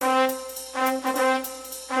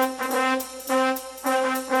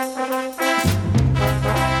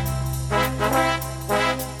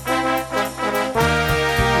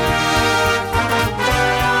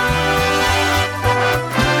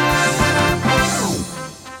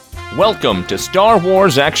Welcome to Star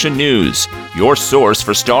Wars Action News, your source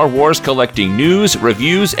for Star Wars collecting news,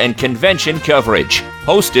 reviews, and convention coverage.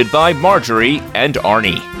 Hosted by Marjorie and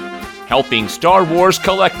Arnie. Helping Star Wars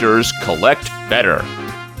collectors collect better.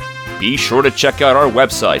 Be sure to check out our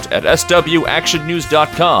website at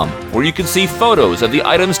swactionnews.com, where you can see photos of the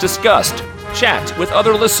items discussed, chat with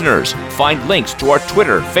other listeners, find links to our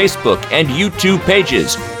Twitter, Facebook, and YouTube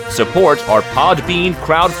pages, support our Podbean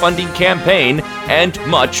crowdfunding campaign, and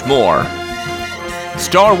much more.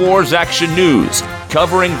 Star Wars Action News,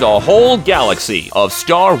 covering the whole galaxy of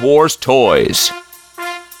Star Wars toys.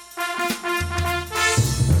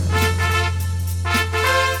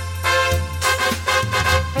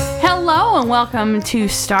 Hello and welcome to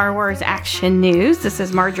Star Wars Action News. This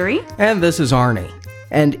is Marjorie. And this is Arnie.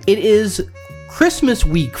 And it is Christmas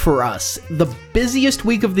week for us. The busiest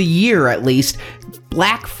week of the year, at least.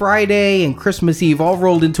 Black Friday and Christmas Eve all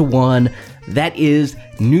rolled into one. That is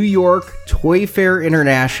New York Toy Fair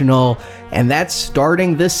International, and that's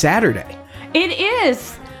starting this Saturday. It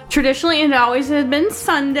is. Traditionally, it always had been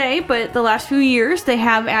Sunday, but the last few years they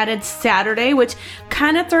have added Saturday, which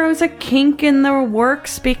kind of throws a kink in the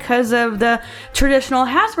works because of the traditional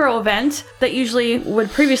Hasbro event that usually would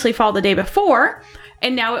previously fall the day before.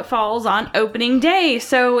 And now it falls on opening day.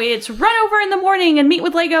 So it's run over in the morning and meet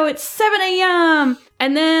with Lego at 7 a.m.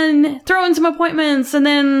 And then throw in some appointments and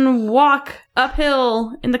then walk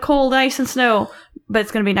uphill in the cold ice and snow. But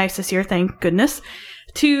it's going to be nice this year, thank goodness.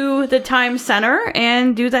 To the Times Center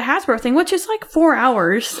and do the Hasbro thing, which is like 4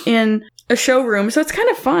 hours in a showroom. So it's kind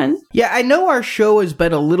of fun. Yeah, I know our show has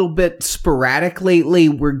been a little bit sporadic lately.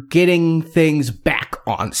 We're getting things back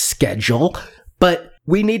on schedule. But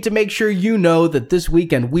we need to make sure you know that this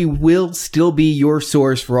weekend we will still be your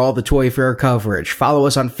source for all the Toy Fair coverage. Follow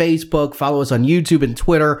us on Facebook, follow us on YouTube and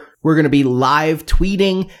Twitter. We're going to be live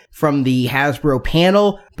tweeting from the Hasbro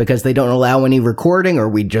panel because they don't allow any recording, or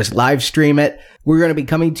we just live stream it. We're going to be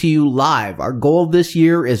coming to you live. Our goal this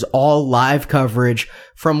year is all live coverage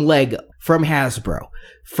from Lego, from Hasbro,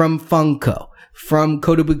 from Funko, from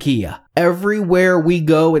Kotobukiya. Everywhere we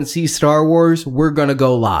go and see Star Wars, we're gonna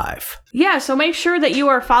go live. Yeah, so make sure that you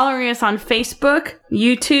are following us on Facebook,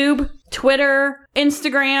 YouTube, Twitter,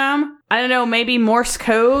 Instagram. I don't know, maybe Morse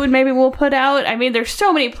code maybe we'll put out. I mean, there's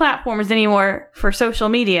so many platforms anymore for social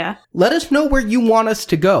media. Let us know where you want us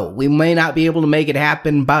to go. We may not be able to make it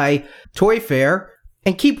happen by Toy Fair.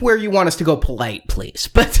 And keep where you want us to go polite, please.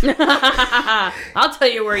 But I'll tell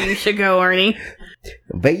you where you should go, Arnie.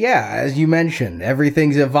 But yeah, as you mentioned,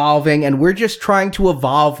 everything's evolving, and we're just trying to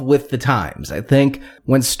evolve with the times. I think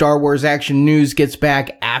when Star Wars Action News gets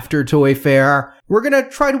back after Toy Fair, we're going to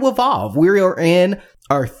try to evolve. We are in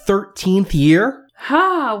our 13th year.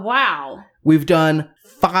 Wow. We've done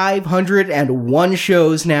 501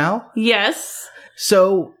 shows now. Yes.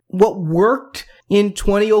 So what worked in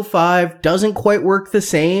 2005 doesn't quite work the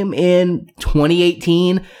same in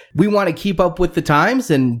 2018. We want to keep up with the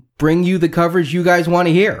times and bring you the coverage you guys want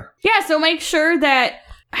to hear. Yeah, so make sure that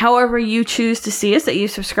however you choose to see us, that you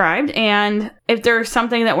subscribed. And if there's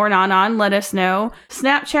something that we're not on, let us know.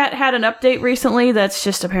 Snapchat had an update recently that's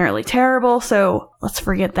just apparently terrible, so let's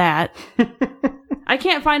forget that. I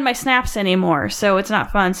can't find my snaps anymore, so it's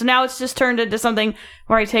not fun. So now it's just turned into something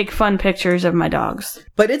where I take fun pictures of my dogs.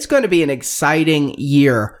 But it's going to be an exciting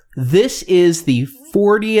year. This is the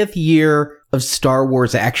 40th year of Star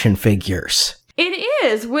Wars action figures. It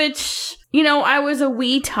is, which, you know, I was a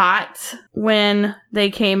wee tot when they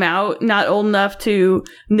came out, not old enough to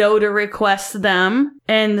know to request them,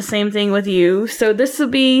 and the same thing with you. So this will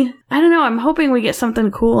be, I don't know, I'm hoping we get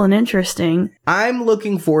something cool and interesting. I'm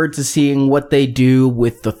looking forward to seeing what they do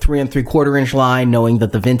with the 3 3/4 inch line, knowing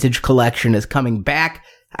that the vintage collection is coming back.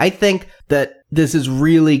 I think that this is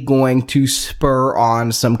really going to spur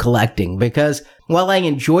on some collecting, because while I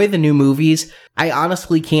enjoy the new movies, I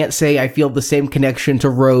honestly can't say I feel the same connection to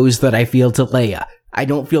Rose that I feel to Leia. I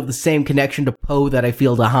don't feel the same connection to Poe that I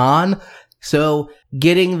feel to Han. So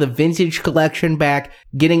getting the vintage collection back,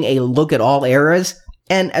 getting a look at all eras,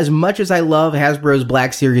 and as much as I love Hasbro's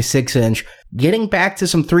Black Series 6-inch, getting back to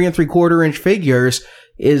some 3 3/4 inch figures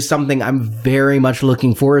is something I'm very much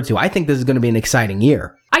looking forward to. I think this is going to be an exciting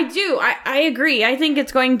year. I do. I agree. I think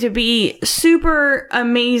it's going to be super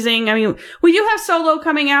amazing. I mean, we do have Solo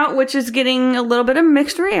coming out, which is getting a little bit of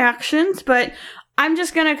mixed reactions, but I'm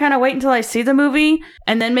just going to kind of wait until I see the movie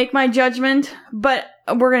and then make my judgment. But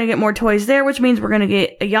we're going to get more toys there, which means we're going to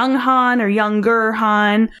get a young Han or younger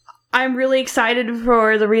Han. I'm really excited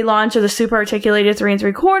for the relaunch of the Super Articulated 3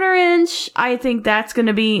 3/4 inch. I think that's going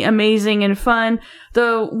to be amazing and fun.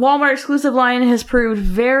 The Walmart exclusive line has proved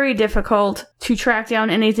very difficult to track down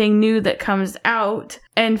anything new that comes out.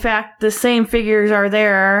 In fact, the same figures are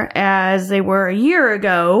there as they were a year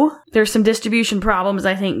ago. There's some distribution problems,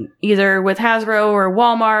 I think, either with Hasbro or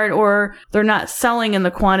Walmart, or they're not selling in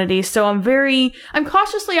the quantity. So I'm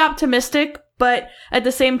cautiously optimistic, but at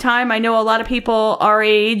the same time, I know a lot of people our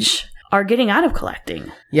age are getting out of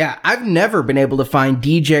collecting. Yeah, I've never been able to find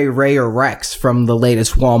DJ, Ray, or Rex from the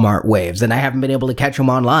latest Walmart waves, and I haven't been able to catch them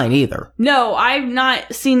online either. No, I've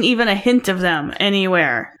not seen even a hint of them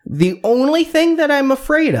anywhere. The only thing that I'm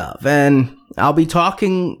afraid of, and I'll be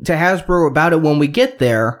talking to Hasbro about it when we get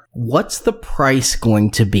there, what's the price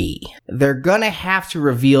going to be? They're gonna have to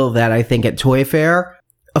reveal that, I think, at Toy Fair.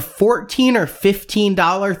 A $14 or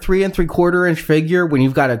 $15 3 3/4 inch figure when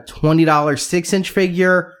you've got a $20 6-inch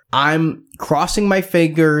figure, I'm crossing my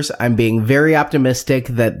fingers. I'm being very optimistic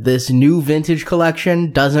that this new vintage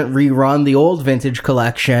collection doesn't rerun the old vintage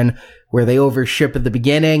collection where they overship at the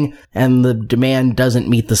beginning and the demand doesn't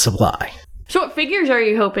meet the supply. So what figures are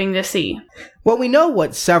you hoping to see? Well, we know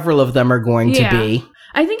what several of them are going to be.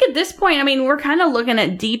 I think at this point, we're kind of looking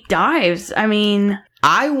at deep dives.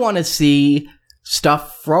 I want to see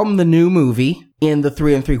stuff from the new movie in the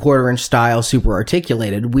 3 3/4 inch style, super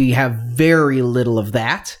articulated. We have very little of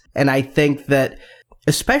that. And I think that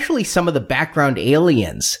especially some of the background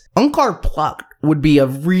aliens, Unkar Pluck would be a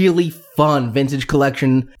really fun vintage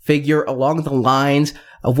collection figure along the lines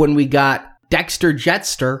of when we got Dexter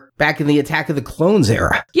Jetster back in the Attack of the Clones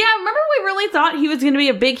era. Yeah, remember we really thought he was going to be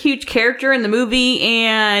a big, huge character in the movie,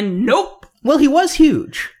 and nope. Well, he was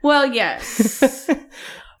huge. Well, yes.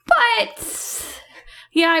 But,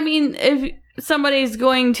 yeah, if somebody's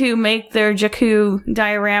going to make their Jakku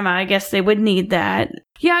diorama, I guess they would need that.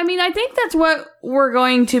 Yeah, I think that's what we're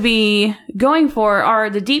going to be going for, are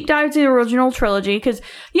the deep dives in the original trilogy, because,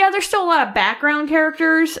 yeah, there's still a lot of background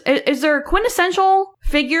characters. Is there a quintessential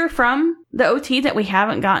figure from the OT that we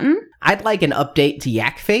haven't gotten? I'd like an update to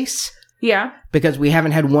Yak Face. Yeah. Because we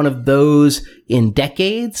haven't had one of those in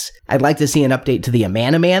decades. I'd like to see an update to the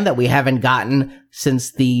Amana Man that we haven't gotten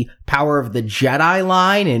since the Power of the Jedi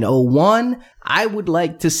line in 01. I would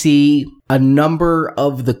like to see a number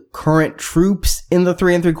of the current troops in the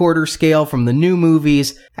 3 3/4 scale from the new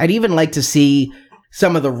movies. I'd even like to see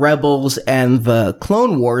some of the Rebels and the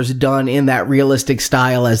Clone Wars done in that realistic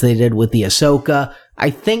style as they did with the Ahsoka.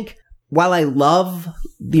 I think while I love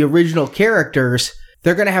the original characters,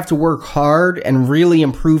 they're going to have to work hard and really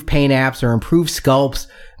improve paint apps or improve sculpts.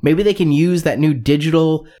 Maybe they can use that new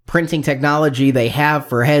digital printing technology they have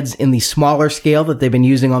for heads in the smaller scale that they've been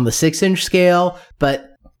using on the 6-inch scale, but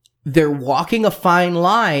they're walking a fine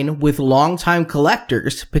line with longtime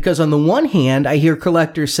collectors, because on the one hand, I hear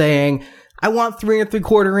collectors saying, I want 3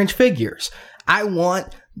 3/4 inch figures. I want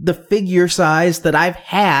the figure size that I've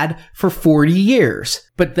had for 40 years.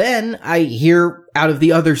 But then I hear out of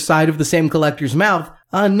the other side of the same collector's mouth,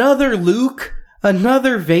 another Luke,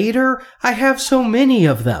 another Vader. I have so many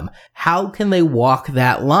of them. How can they walk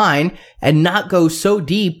that line and not go so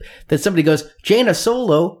deep that somebody goes, Jaina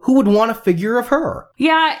Solo, who would want a figure of her?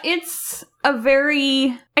 Yeah, it's a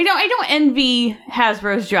very... I don't envy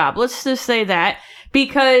Hasbro's job. Let's just say that.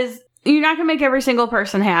 Because you're not going to make every single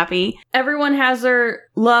person happy. Everyone has their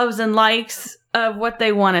loves and likes of what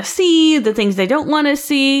they want to see, the things they don't want to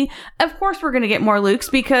see. Of course, we're going to get more Lukes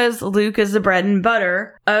because Luke is the bread and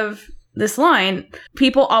butter of this line.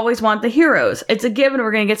 People always want the heroes. It's a given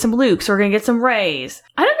we're going to get some Lukes, we're going to get some Reys.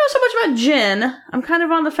 I don't know so much about Jyn. I'm kind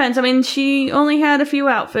of on the fence. She only had a few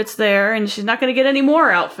outfits there, and she's not going to get any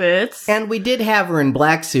more outfits. And we did have her in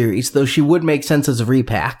Black Series, though she would make sense as a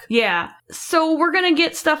repack. Yeah. So we're going to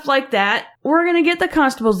get stuff like that. We're going to get the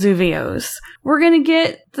Constable Zuvios. We're going to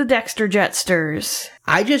get the Dexter Jetsters.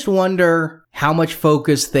 I just wonder how much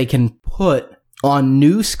focus they can put on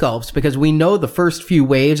new sculpts, because we know the first few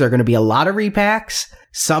waves are going to be a lot of repacks,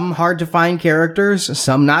 some hard to find characters,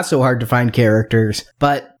 some not so hard to find characters.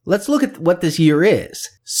 But let's look at what this year is.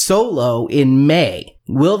 Solo in May.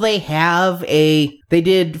 Will they have they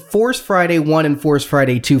did Force Friday 1 and Force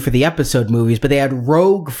Friday 2 for the episode movies, but they had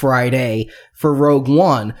Rogue Friday for Rogue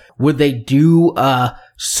One. Would they do a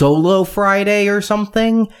Solo Friday or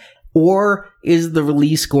something? Or is the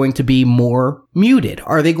release going to be more muted?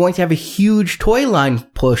 Are they going to have a huge toy line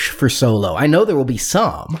push for Solo? I know there will be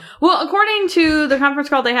some. Well, according to the conference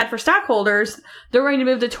call they had for stockholders, they're going to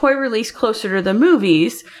move the toy release closer to the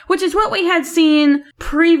movies, which is what we had seen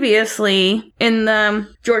previously in the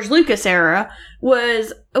George Lucas era.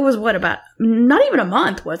 It was what, about not even a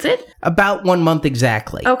month, was it? About 1 month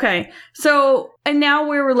exactly. Okay. So, and now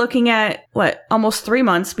we were looking at, almost 3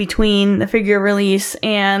 months between the figure release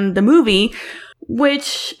and the movie,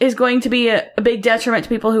 which is going to be a big detriment to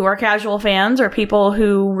people who are casual fans or people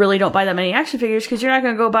who really don't buy that many action figures, because you're not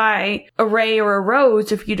going to go buy a Rey or a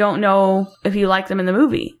Rose if you don't know if you like them in the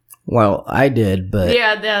movie. Well, I did, but...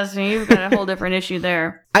 Yeah, you've got a whole different issue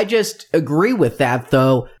there. I just agree with that,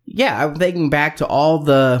 though. Yeah, I'm thinking back to all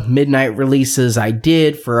the midnight releases I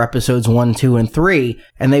did for episodes 1, 2, and 3,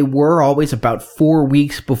 and they were always about 4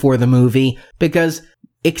 weeks before the movie, because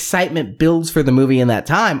excitement builds for the movie in that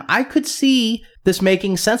time. I could see this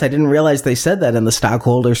making sense. I didn't realize they said that in the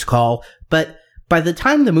stockholders call, but by the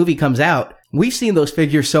time the movie comes out, we've seen those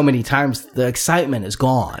figures so many times, the excitement is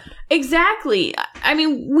gone. Exactly. I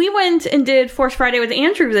mean, we went and did Force Friday with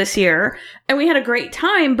Andrew this year, and we had a great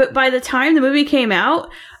time, but by the time the movie came out,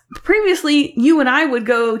 previously, you and I would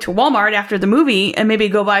go to Walmart after the movie and maybe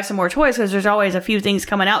go buy some more toys, because there's always a few things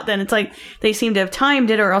coming out then. It's like they seem to have timed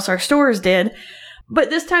it, or else our stores did. But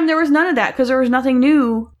this time there was none of that, because there was nothing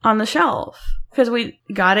new on the shelf, because we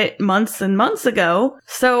got it months and months ago.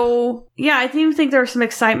 So, yeah, I do think there was some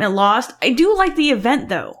excitement lost. I do like the event,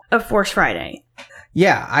 though, of Force Friday.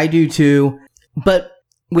 Yeah, I do too. But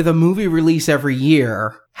with a movie release every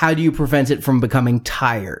year, how do you prevent it from becoming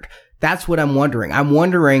tired? That's what I'm wondering. I'm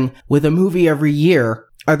wondering, with a movie every year,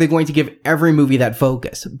 are they going to give every movie that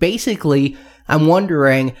focus? Basically, I'm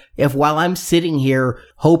wondering if while I'm sitting here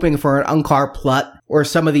hoping for an Unkar Plutt or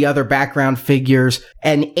some of the other background figures,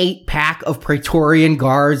 an 8-pack of Praetorian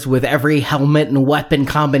Guards with every helmet and weapon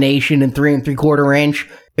combination in 3 3/4 inch,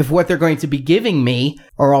 if what they're going to be giving me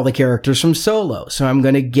are all the characters from Solo. So I'm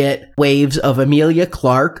going to get waves of Emilia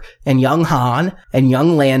Clarke and young Han and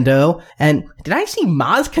young Lando. And did I see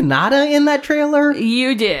Maz Kanata in that trailer?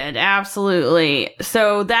 You did, absolutely.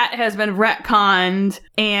 So that has been retconned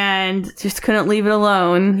and just couldn't leave it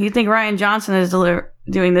alone. You'd think Rian Johnson is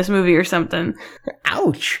doing this movie or something.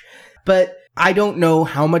 Ouch. But I don't know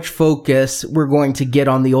how much focus we're going to get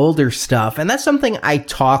on the older stuff, and that's something I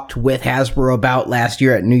talked with Hasbro about last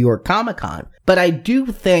year at New York Comic Con. But I do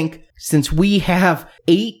think, since we have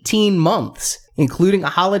 18 months, including a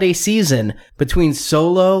holiday season, between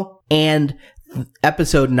Solo and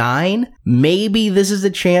Episode 9, maybe this is a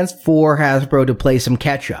chance for Hasbro to play some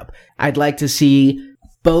catch-up. I'd like to see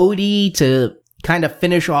Bodhi to kind of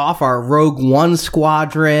finish off our Rogue One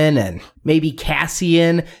squadron, and maybe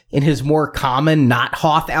Cassian in his more common not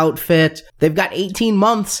Hoth outfit. They've got 18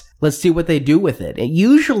 months. Let's see what they do with it. And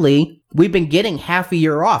usually, we've been getting half a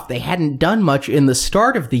year off. They hadn't done much in the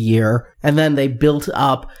start of the year, and then they built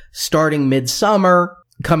up starting midsummer,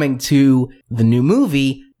 coming to the new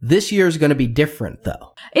movie. This year is going to be different,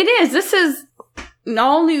 though. It is. This is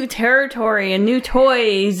all new territory and new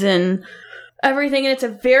toys and everything, and it's a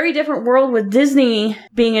very different world with Disney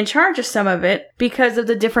being in charge of some of it because of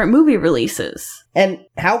the different movie releases. And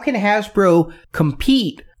how can Hasbro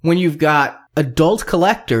compete when you've got adult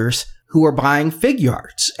collectors who are buying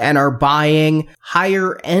Figuarts and are buying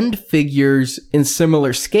higher end figures in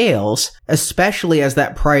similar scales, especially as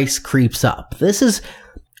that price creeps up? This is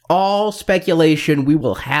all speculation. We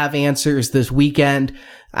will have answers this weekend.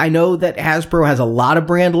 I know that Hasbro has a lot of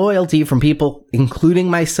brand loyalty from people, including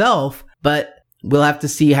myself, but we'll have to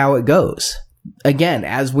see how it goes. Again,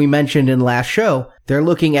 as we mentioned in last show, they're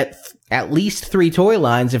looking at least 3 toy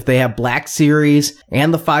lines if they have Black Series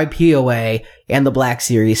and the 5 POA and the Black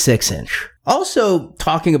Series 6-inch. Also,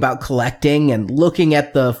 talking about collecting and looking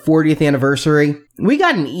at the 40th anniversary, we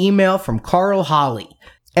got an email from Carl Holly,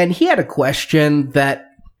 and he had a question that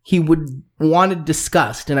he would wanted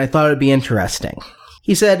discussed, and I thought it'd be interesting.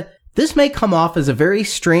 He said, "This may come off as a very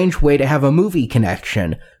strange way to have a movie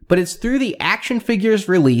connection, but it's through the action figures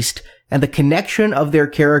released and the connection of their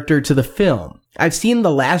character to the film. I've seen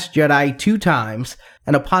The Last Jedi 2 times,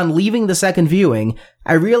 and upon leaving the second viewing,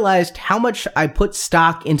 I realized how much I put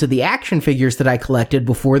stock into the action figures that I collected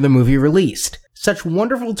before the movie released. Such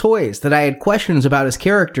wonderful toys that I had questions about as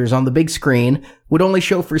characters on the big screen would only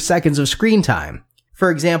show for seconds of screen time. For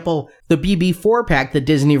example, the BB-4 pack that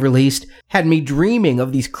Disney released had me dreaming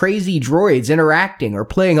of these crazy droids interacting or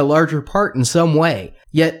playing a larger part in some way.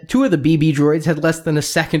 Yet 2 of the BB droids had less than a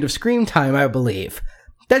second of screen time, I believe.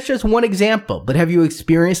 That's just one example, but have you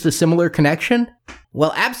experienced a similar connection?"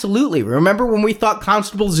 Well, absolutely. Remember when we thought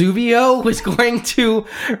Constable Zuvio was going to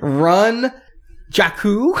run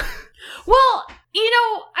Jakku? Well,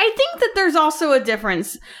 I think that there's also a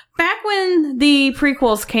difference. Back when the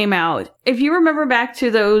prequels came out, if you remember back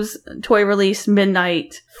to those toy release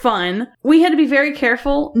midnight fun, we had to be very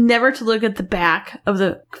careful never to look at the back of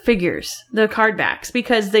the figures, the card backs,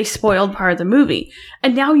 because they spoiled part of the movie.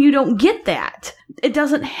 And now you don't get that. It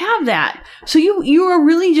doesn't have that. So you are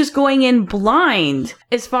really just going in blind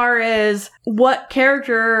as far as what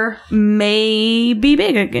character may be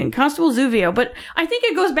big. Again, Constable Zuvio. But I think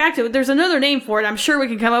it goes back to, there's another name for it I'm sure we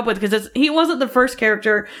can come up with, because he wasn't the first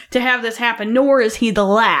character to have this happen, nor is he the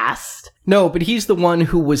last. No, but he's the one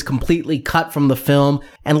who was completely cut from the film.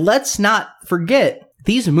 And let's not forget,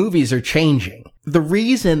 these movies are changing. The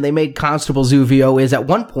reason they made Constable Zuvio is at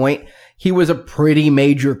one point, he was a pretty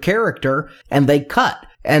major character, and they cut.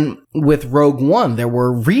 And with Rogue One, there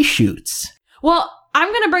were reshoots. Well, I'm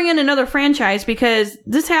going to bring in another franchise because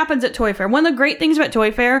this happens at Toy Fair. One of the great things about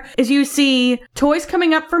Toy Fair is you see toys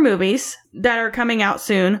coming up for movies that are coming out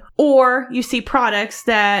soon, or you see products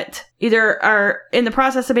that either are in the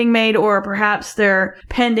process of being made or perhaps they're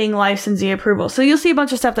pending licensee approval. So you'll see a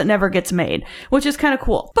bunch of stuff that never gets made, which is kind of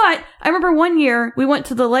cool. But I remember one year we went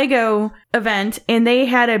to the Lego event and they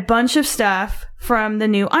had a bunch of stuff from the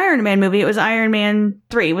new Iron Man movie. It was Iron Man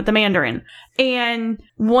 3 with the Mandarin. And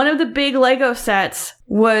one of the big Lego sets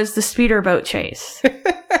was the speederboat chase.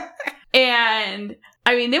 And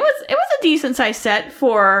I mean, it was a decent sized set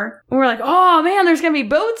for, we're like, oh man, there's going to be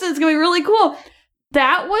boats and it's going to be really cool.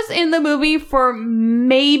 That was in the movie for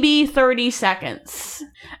maybe 30 seconds.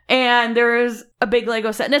 And there's a big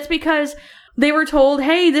Lego set. And that's because they were told,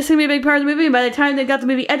 hey, this is going to be a big part of the movie. And by the time they got the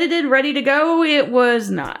movie edited, ready to go, it was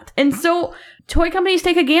not. And so toy companies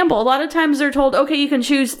take a gamble. A lot of times they're told, okay, you can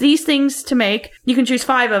choose these things to make. You can choose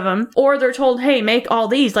 5 of them. Or they're told, hey, make all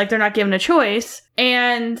these, like they're not given a choice.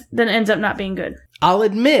 And then it ends up not being good. I'll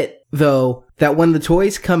admit, though, that when the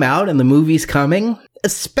toys come out and the movie's coming,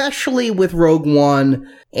 especially with Rogue One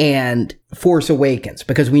and Force Awakens,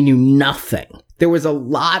 because we knew nothing, there was a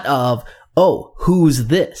lot of, oh, who's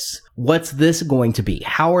this? What's this going to be?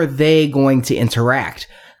 How are they going to interact?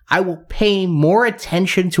 I will pay more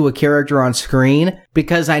attention to a character on screen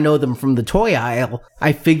because I know them from the toy aisle.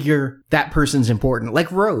 I figure that person's important.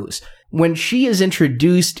 Like Rose. When she is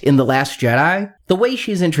introduced in The Last Jedi, the way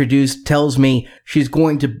she's introduced tells me she's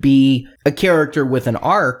going to be a character with an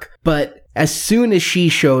arc, but as soon as she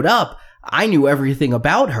showed up, I knew everything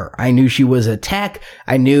about her. I knew she was a tech.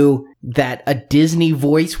 I knew that a Disney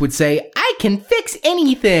voice would say, I can fix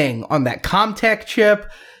anything on that Comtech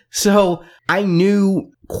chip. So I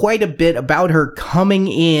knew quite a bit about her coming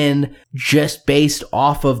in just based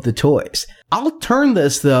off of the toys. I'll turn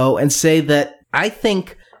this, though, and say that I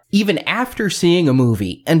think even after seeing a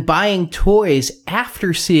movie and buying toys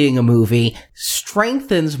after seeing a movie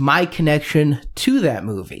strengthens my connection to that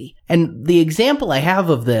movie. And the example I have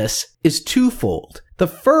of this is twofold. The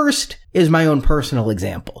first is my own personal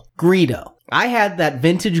example, Greedo. I had that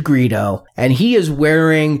vintage Greedo, and he is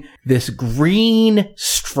wearing this green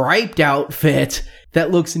striped outfit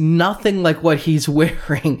that looks nothing like what he's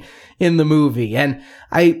wearing in the movie. And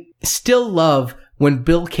I still love when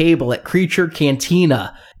Bill Cable at Creature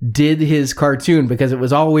Cantina did his cartoon, because it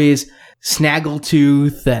was always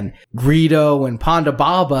Snaggletooth and Greedo and Ponda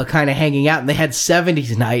Baba kind of hanging out, and they had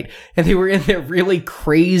 70s night, and they were in their really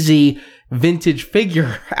crazy vintage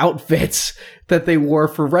figure outfits that they wore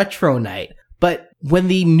for retro night. But when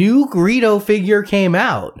the new Greedo figure came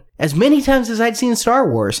out, as many times as I'd seen Star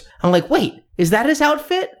Wars, I'm like, wait, is that his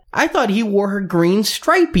outfit? I thought he wore her green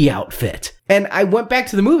stripey outfit. And I went back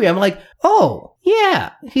to the movie. I'm like, oh,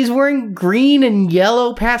 yeah, he's wearing green and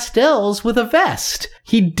yellow pastels with a vest.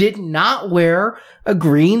 He did not wear a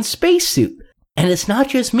green spacesuit. And it's not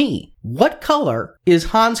just me. What color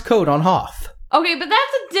is Han's coat on Hoth? Okay, but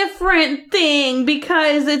that's a different thing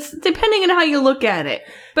because it's depending on how you look at it.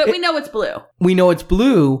 But we know it's blue. We know it's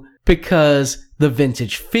blue because the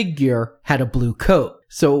vintage figure had a blue coat.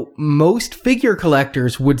 So most figure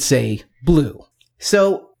collectors would say blue.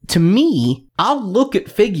 So to me, I'll look at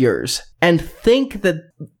figures and think that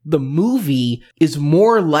the movie is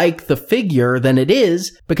more like the figure than it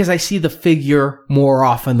is because I see the figure more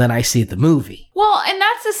often than I see the movie. Well, and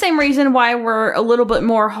that's the same reason why we're a little bit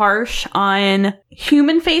more harsh on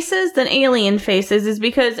human faces than alien faces, is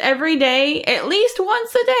because every day, at least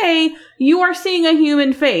once a day, you are seeing a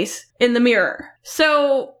human face in the mirror.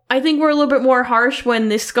 So I think we're a little bit more harsh when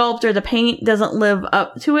the sculpt or the paint doesn't live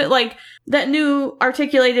up to it. Like that new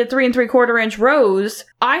articulated 3 3/4 inch Rose,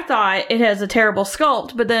 I thought it has a terrible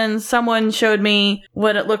sculpt, but then someone showed me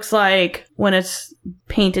what it looks like when it's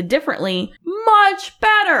painted differently. Much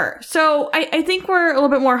better. So I think we're a little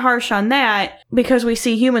bit more harsh on that because we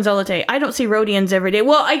see humans all the day. I don't see Rhodians every day.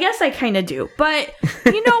 Well, I guess I kind of do, but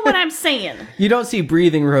you know what I'm saying. You don't see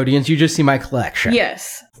breathing Rhodians, you just see my collection.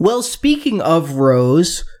 Yes. Well, speaking of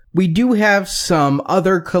Rose, we do have some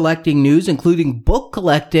other collecting news, including book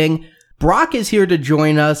collecting. Brock is here to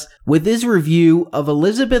join us with his review of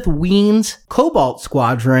Elizabeth Ween's Cobalt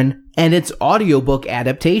Squadron and its audiobook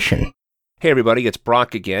adaptation. Hey everybody, it's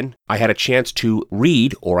Brock again. I had a chance to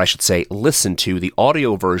read, or I should say listen to, the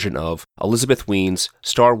audio version of Elizabeth Ween's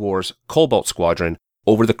Star Wars Cobalt Squadron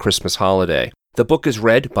over the Christmas holiday. The book is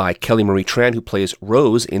read by Kelly Marie Tran, who plays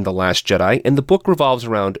Rose in The Last Jedi, and the book revolves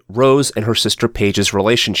around Rose and her sister Paige's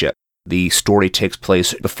relationship. The story takes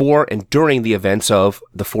place before and during the events of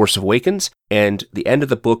The Force Awakens, and the end of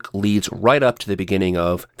the book leads right up to the beginning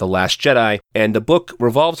of The Last Jedi, and the book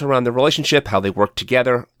revolves around their relationship, how they work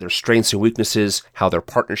together, their strengths and weaknesses, how their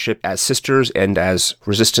partnership as sisters and as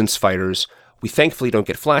resistance fighters. We thankfully don't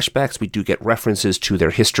get flashbacks. We do get references to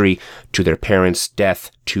their history, to their parents'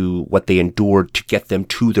 death, to what they endured to get them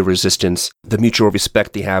to the resistance, the mutual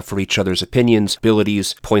respect they have for each other's opinions,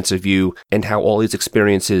 abilities, points of view, and how all these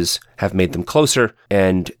experiences have made them closer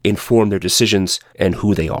and informed their decisions and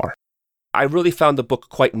who they are. I really found the book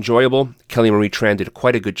quite enjoyable. Kelly Marie Tran did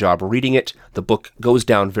quite a good job reading it. The book goes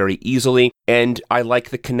down very easily, and I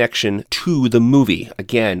like the connection to the movie.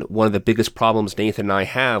 Again, one of the biggest problems Nathan and I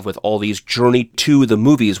have with all these journey to the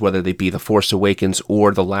movies, whether they be The Force Awakens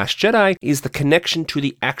or The Last Jedi, is the connection to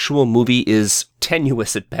the actual movie is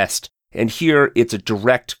tenuous at best. And here, it's a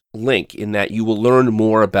direct link in that you will learn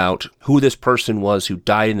more about who this person was who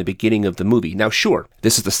died in the beginning of the movie. Now, sure,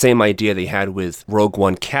 this is the same idea they had with Rogue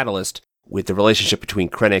One Catalyst, with the relationship between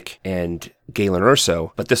Krennic and Galen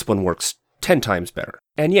Erso, but this one works 10 times better.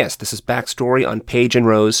 And yes, this is backstory on Paige and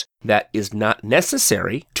Rose that is not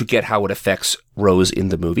necessary to get how it affects Rose in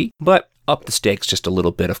the movie, but up the stakes just a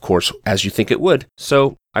little bit, of course, as you think it would.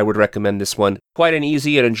 So I would recommend this one. Quite an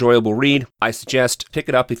easy and enjoyable read. I suggest pick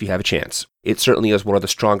it up if you have a chance. It certainly is one of the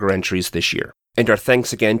stronger entries this year. And our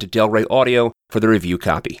thanks again to Del Rey Audio for the review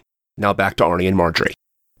copy. Now back to Arnie and Marjorie.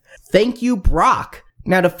 Thank you, Brock.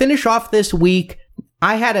 Now, to finish off this week,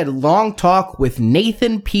 I had a long talk with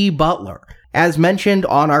Nathan P. Butler. As mentioned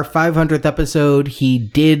on our 500th episode, he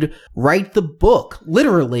did write the book,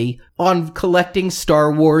 literally, on collecting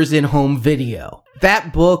Star Wars in home video.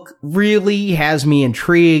 That book really has me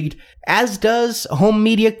intrigued, as does home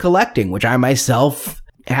media collecting, which I myself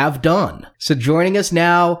have done. So joining us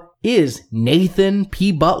now is Nathan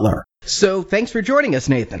P. Butler. So thanks for joining us,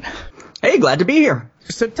 Nathan. Hey, glad to be here.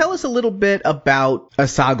 So tell us a little bit about A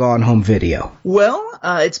Saga on Home Video. Well,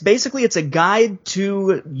 it's a guide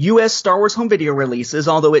to U.S. Star Wars home video releases,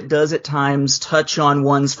 although it does at times touch on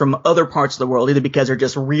ones from other parts of the world, either because they're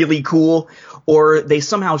just really cool or they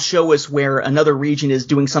somehow show us where another region is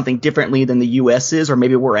doing something differently than the U.S. is, or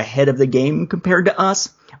maybe we're ahead of the game compared to us.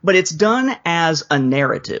 But it's done as a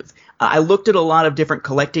narrative. I looked at a lot of different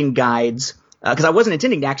collecting guides because I wasn't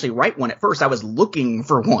intending to actually write one at first. I was looking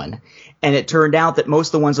for one. And it turned out that most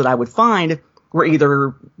of the ones that I would find were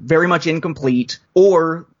either very much incomplete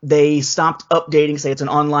or they stopped updating. Say it's an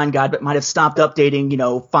online guide, but might have stopped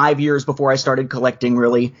updating, 5 years before I started collecting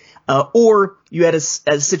really. Or you had a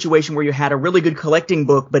situation where you had a really good collecting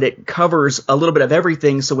book, but it covers a little bit of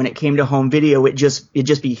everything. So when it came to home video, it'd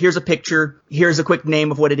just be, here's a picture, here's a quick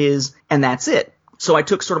name of what it is, and that's it. So I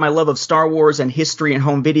took sort of my love of Star Wars and history and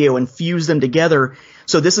home video and fused them together.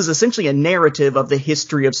 So this is essentially a narrative of the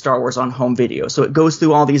history of Star Wars on home video. So it goes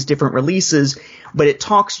through all these different releases, but it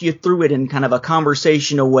talks you through it in kind of a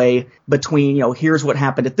conversational way between, here's what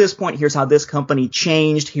happened at this point, here's how this company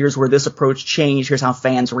changed, here's where this approach changed, here's how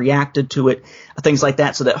fans reacted to it, things like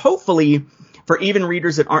that. So that hopefully for even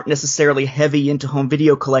readers that aren't necessarily heavy into home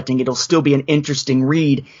video collecting, it'll still be an interesting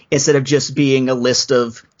read instead of just being a list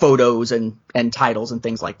of photos and titles and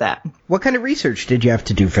things like that. What kind of research did you have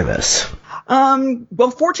to do for this?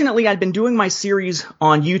 Well, fortunately, I'd been doing my series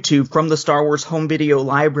on YouTube from the Star Wars home video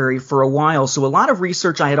library for a while, so a lot of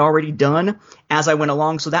research I had already done, as I went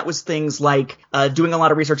along. So that was things like doing a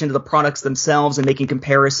lot of research into the products themselves and making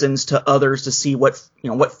comparisons to others to see what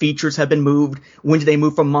features have been moved. When did they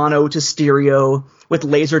move from mono to stereo? With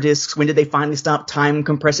laser discs, when did they finally stop time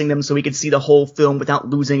compressing them so we could see the whole film without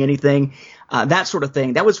losing anything? That sort of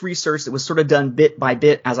thing. That was research that was sort of done bit by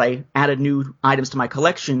bit as I added new items to my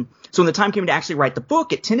collection. So when the time came to actually write the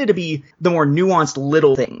book, it tended to be the more nuanced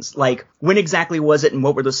little things, like when exactly was it and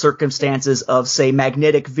what were the circumstances of, say,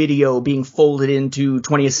 magnetic video being folded into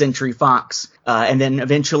 20th Century Fox, and then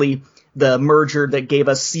eventually the merger that gave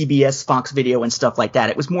us CBS Fox Video and stuff like that.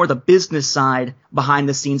 It was more the business side behind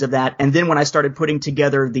the scenes of that. And then when I started putting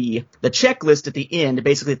together the checklist at the end,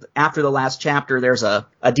 basically after the last chapter, there's a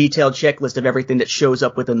detailed checklist of everything that shows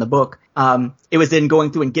up within the book. It was then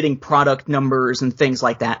going through and getting product numbers and things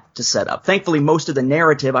like that to set up. Thankfully, most of the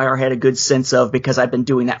narrative I already had a good sense of because I've been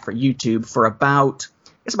doing that for YouTube for about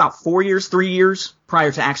 3 years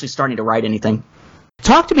prior to actually starting to write anything.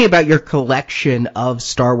 Talk to me about your collection of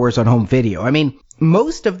Star Wars on home video. I mean,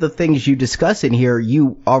 most of the things you discuss in here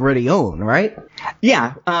you already own, right?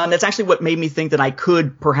 Yeah, that's actually what made me think that I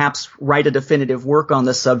could perhaps write a definitive work on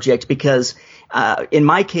the subject because in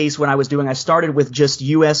my case, when I started with just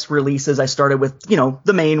U.S. releases. I started with,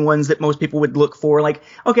 the main ones that most people would look for. Like,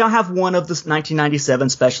 okay, I'll have one of the 1997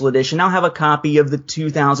 special edition. I'll have a copy of the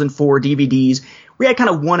 2004 DVDs. We had kind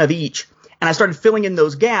of one of each. And I started filling in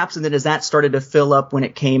those gaps, and then as that started to fill up when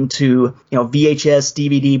it came to, VHS,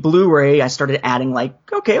 DVD, Blu-ray, I started adding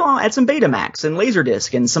okay, I'll add some Betamax and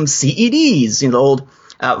Laserdisc and some CEDs, the old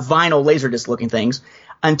vinyl Laserdisc looking things,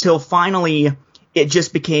 until finally it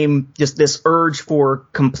just became just this urge for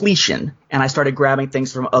completion. And I started grabbing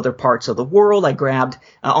things from other parts of the world. I grabbed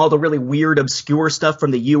all the really weird, obscure stuff from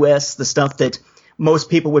the U.S., the stuff that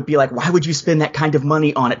most people would be like, why would you spend that kind of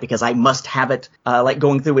money on it? Because I must have it, like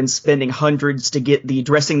going through and spending hundreds to get the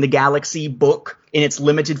Dressing the Galaxy book in its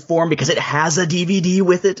limited form because it has a DVD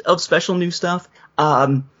with it of special new stuff.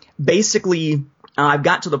 Basically, I've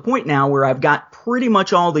got to the point now where I've got pretty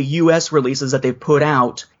much all the U.S. releases that they've put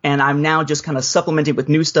out, and I'm now just kind of supplementing with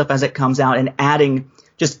new stuff as it comes out and adding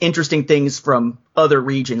just interesting things from other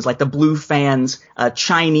regions, like the Blue Fans,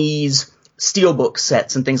 Chinese steelbook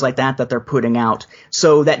sets and things like that they're putting out.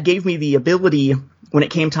 So that gave me the ability, when it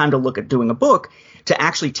came time to look at doing a book, to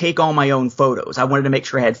actually take all my own photos. I wanted to make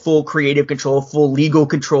sure I had full creative control, full legal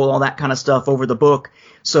control, all that kind of stuff over the book.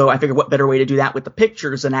 So I figured what better way to do that with the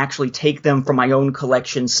pictures than actually take them from my own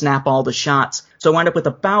collection, snap all the shots. So I wound up with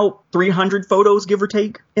about 300 photos, give or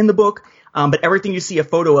take, in the book. But everything you see a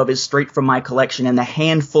photo of is straight from my collection, and the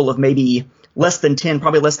handful of maybe less than 10,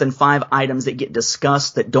 probably less than 5 items that get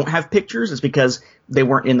discussed that don't have pictures is because they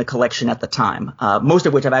weren't in the collection at the time. Most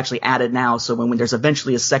of which I've actually added now, so when there's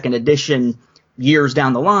eventually a second edition years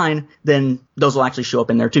down the line, then those will actually show up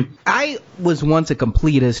in there too. I was once a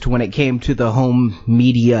completist when it came to the home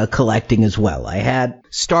media collecting as well. I had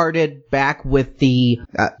started back with the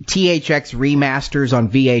THX remasters on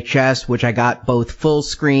VHS, which I got both full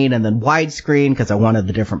screen and then widescreen because I wanted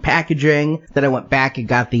the different packaging. Then I went back and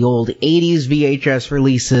got the old 80s VHS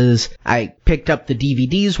releases. I picked up the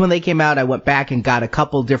DVDs when they came out. I went back and got a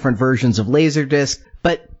couple different versions of Laserdisc.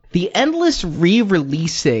 But the endless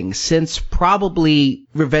re-releasing since probably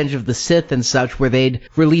Revenge of the Sith and such, where they'd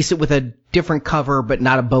release it with a different cover but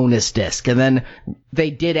not a bonus disc, and then they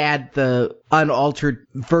did add the unaltered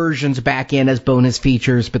versions back in as bonus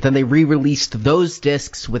features, but then they re-released those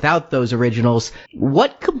discs without those originals.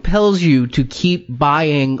 What compels you to keep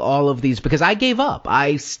buying all of these? Because I gave up.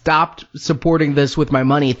 I stopped supporting this with my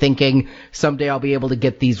money, thinking someday I'll be able to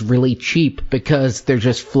get these really cheap because they're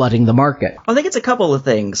just flooding the market. I think it's a couple of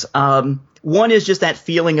things. One is just that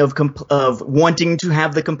feeling of wanting to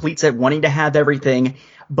have the complete set, wanting to have everything.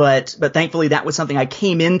 But thankfully that was something I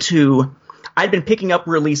came into. I'd been picking up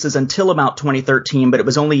releases until about 2013, but it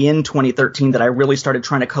was only in 2013 that I really started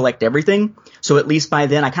trying to collect everything. So at least by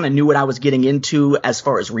then I kind of knew what I was getting into as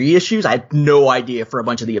far as reissues. I had no idea for a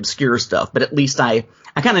bunch of the obscure stuff, but at least I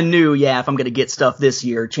kind of knew, if I'm going to get stuff this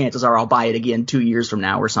year, chances are I'll buy it again 2 years from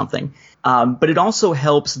now or something. But it also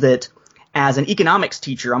helps that as an economics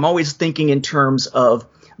teacher, I'm always thinking in terms of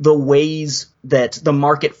the ways that the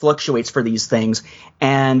market fluctuates for these things.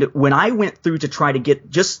 And when I went through to try to get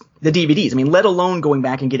just the DVDs, let alone going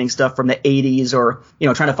back and getting stuff from the 80s or,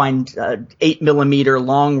 trying to find 8mm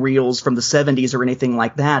long reels from the 70s or anything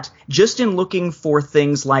like that, just in looking for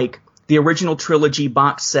things like the original trilogy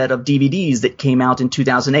box set of DVDs that came out in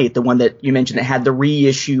 2008, the one that you mentioned that had the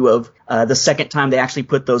reissue of the second time they actually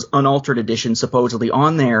put those unaltered editions supposedly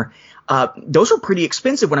on there. Those were pretty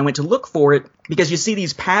expensive when I went to look for it, because you see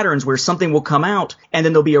these patterns where something will come out and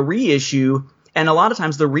then there'll be a reissue And a lot of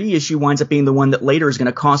times the reissue winds up being the one that later is going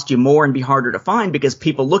to cost you more and be harder to find because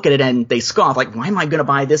people look at it and they scoff, like, why am I going to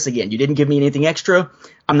buy this again? You didn't give me anything extra.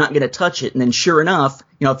 I'm not going to touch it. And then sure enough,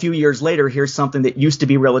 a few years later, here's something that used to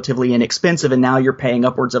be relatively inexpensive, and now you're paying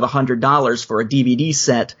upwards of $100 for a DVD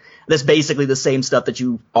set that's basically the same stuff that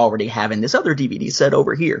you already have in this other DVD set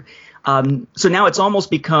over here. So now it's almost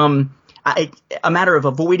become a matter of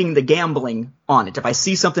avoiding the gambling on it. If I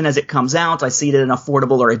see something as it comes out, I see it at an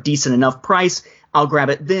affordable or a decent enough price, I'll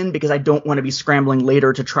grab it then because I don't want to be scrambling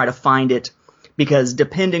later to try to find it, because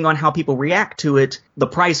depending on how people react to it, the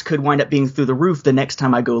price could wind up being through the roof the next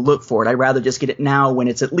time I go look for it. I'd rather just get it now when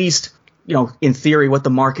it's at least, in theory, what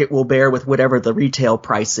the market will bear with whatever the retail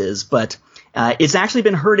price is. But it's actually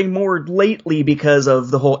been hurting more lately because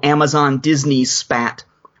of the whole Amazon Disney spat,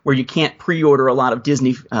 where you can't pre-order a lot of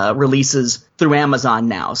Disney releases through Amazon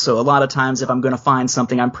now. So a lot of times if I'm going to find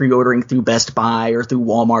something, I'm pre-ordering through Best Buy or through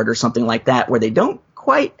Walmart or something like that, where they don't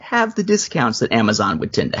quite have the discounts that Amazon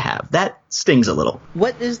would tend to have. That stings a little.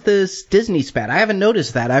 What is this Disney spat? I haven't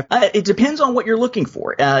noticed that. It depends on what you're looking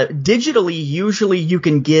for. Digitally, usually you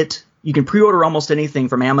can pre-order almost anything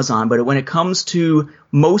from Amazon, but when it comes to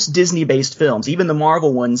most Disney-based films, even the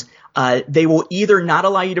Marvel ones, they will either not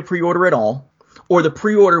allow you to pre-order at all, or the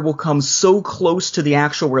pre-order will come so close to the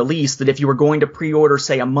actual release that if you were going to pre-order,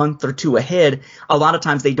 say, a month or two ahead, a lot of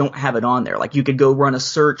times they don't have it on there. Like you could go run a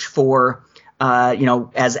search for,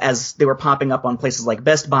 as they were popping up on places like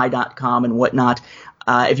BestBuy.com and whatnot.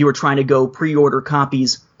 If you were trying to go pre-order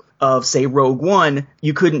copies of, say, Rogue One,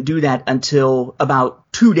 you couldn't do that until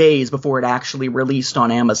about 2 days before it actually released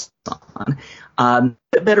on Amazon.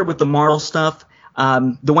 Better with the Marvel stuff.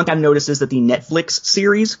 The one thing I've noticed is that the Netflix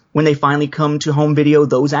series, when they finally come to home video,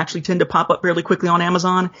 those actually tend to pop up fairly quickly on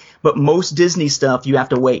Amazon. But most Disney stuff, you have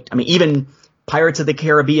to wait. I mean, even Pirates of the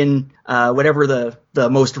Caribbean, whatever the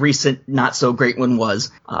most recent not so great one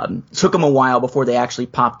was, took them a while before they actually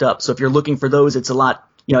popped up. So if you're looking for those, it's a lot,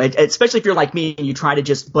 especially if you're like me and you try to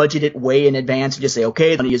just budget it way in advance. You just say,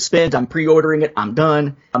 okay, the money is spent, I'm pre-ordering it, I'm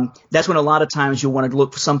done. That's when a lot of times you'll want to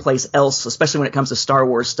look for someplace else, especially when it comes to Star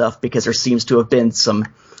Wars stuff, because there seems to have been some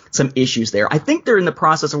issues there. I think they're in the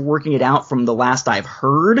process of working it out from the last I've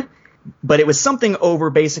heard, but it was something over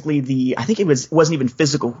basically I think it wasn't even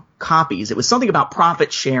physical copies. It was something about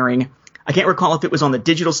profit sharing. I can't recall if it was on the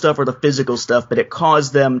digital stuff or the physical stuff, but it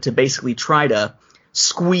caused them to basically try to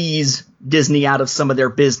squeeze Disney out of some of their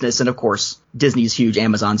business. And of course, Disney's huge,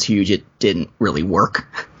 Amazon's huge. It didn't really work.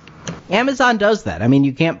 Amazon does that. I mean,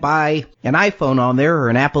 you can't buy an iPhone on there or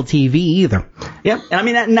an Apple TV either. Yeah, and I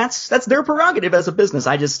mean, that's their prerogative as a business.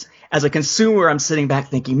 As a consumer, I'm sitting back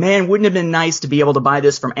thinking, man, wouldn't it have been nice to be able to buy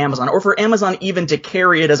this from Amazon, or for Amazon even to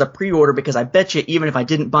carry it as a pre-order, because I bet you even if I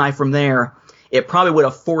didn't buy from there, it probably would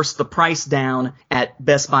have forced the price down at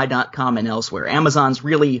BestBuy.com and elsewhere. Amazon's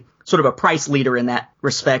really sort of a price leader in that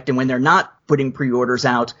respect, and when they're not putting pre-orders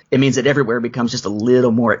out, it means that everywhere becomes just a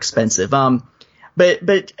little more expensive.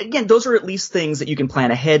 But again, those are at least things that you can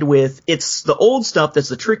plan ahead with. It's the old stuff that's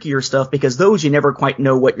the trickier stuff, because those you never quite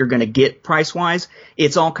know what you're going to get price-wise.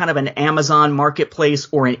 It's all kind of an Amazon marketplace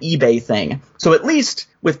or an eBay thing. So at least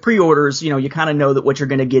with pre-orders, you kind of know that what you're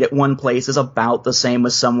going to get at one place is about the same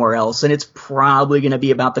as somewhere else, and it's probably going to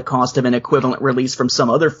be about the cost of an equivalent release from some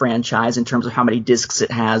other franchise in terms of how many discs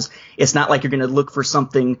it has. It's not like you're going to look for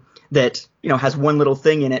something that, has one little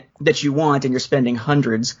thing in it that you want and you're spending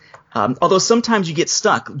hundreds. Although sometimes you get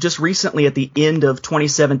stuck. Just recently at the end of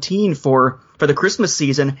 2017 for the Christmas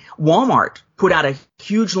season, Walmart put out a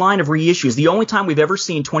huge line of reissues. The only time we've ever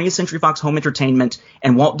seen 20th Century Fox Home Entertainment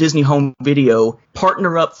and Walt Disney Home Video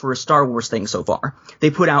partner up for a Star Wars thing so far. They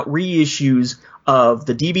put out reissues of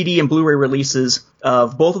the DVD and Blu-ray releases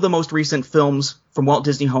of both of the most recent films from Walt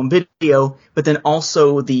Disney Home Video, but then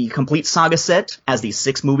also the complete saga set as the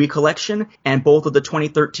 6-movie collection, and both of the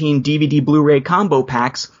 2013 DVD Blu-ray combo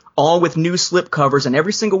packs, all with new slipcovers, and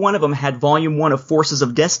every single one of them had Volume 1 of Forces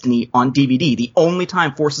of Destiny on DVD, the only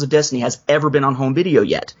time Forces of Destiny has ever been on home video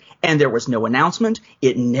yet. And there was no announcement.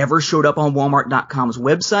 It never showed up on Walmart.com's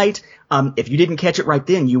website. If you didn't catch it right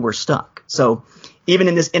then, you were stuck. So even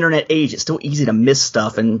in this internet age, it's still easy to miss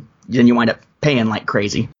stuff, and then you wind up paying like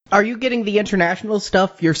crazy. Are you getting the international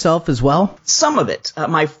stuff yourself as well? Some of it.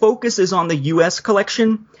 My focus is on the U.S.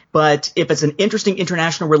 collection. But if it's an interesting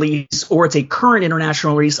international release or it's a current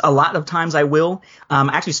international release, a lot of times I will. I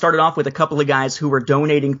actually started off with a couple of guys who were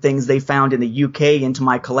donating things they found in the UK into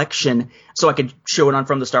my collection so I could show it on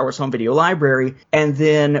From the Star Wars Home Video Library. And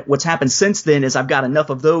then what's happened since then is I've got enough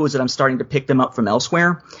of those that I'm starting to pick them up from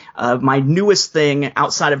elsewhere. My newest thing,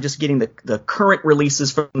 outside of just getting the current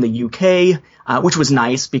releases from the UK, which was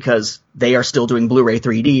nice because they are still doing Blu-ray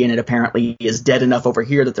 3D, and it apparently is dead enough over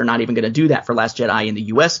here that they're not even going to do that for Last Jedi in the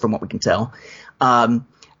US, from what we can tell.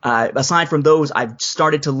 Aside from those, I've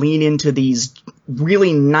started to lean into these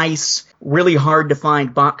really nice, really hard to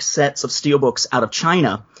find box sets of steelbooks out of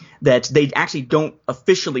China that they actually don't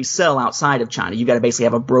officially sell outside of China. You got to basically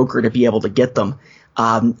have a broker to be able to get them.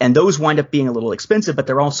 And those wind up being a little expensive, but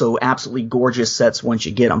they're also absolutely gorgeous sets once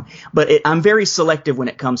you get them. But I'm very selective when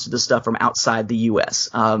it comes to the stuff from outside the U.S.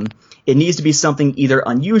 It needs to be something either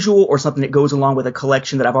unusual or something that goes along with a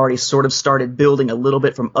collection that I've already sort of started building a little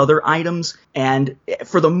bit from other items. And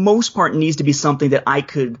for the most part, it needs to be something that I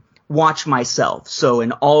could watch myself. So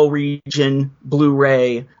an all-region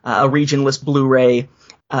Blu-ray, a regionless Blu-ray,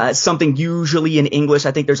 something usually in English.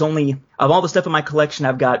 I think there's only, of all the stuff in my collection,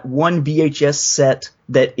 I've got one VHS set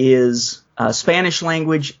that is Spanish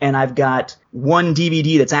language, and I've got one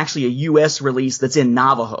DVD that's actually a U.S. release that's in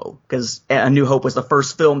Navajo, because A New Hope was the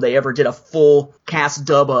first film they ever did a full cast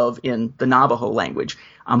dub of in the Navajo language.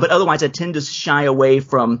 But otherwise, I tend to shy away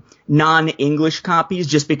from non-English copies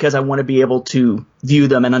just because I want to be able to view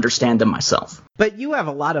them and understand them myself. But you have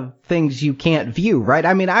a lot of things you can't view, right?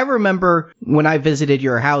 I mean, I remember when I visited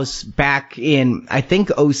your house back in, I think,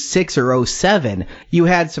 06 or 07, you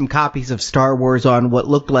had some copies of Star Wars on what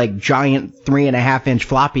looked like giant 3.5-inch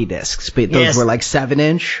floppy disks, but those were like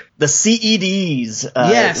 7-inch. The CEDs.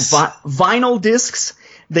 Yes. Vinyl discs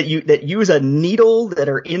that use a needle that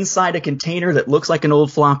are inside a container that looks like an old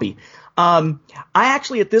floppy. I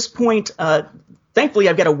actually, at this point, thankfully,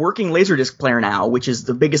 I've got a working Laserdisc player now, which is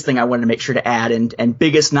the biggest thing I wanted to make sure to add, and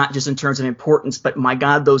biggest not just in terms of importance, but my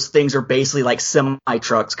God, those things are basically like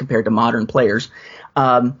semi-trucks compared to modern players.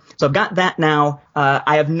 So I've got that now.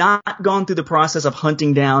 I have not gone through the process of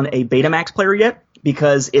hunting down a Betamax player yet,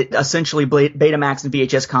 because it essentially Betamax and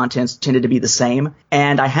VHS contents tended to be the same.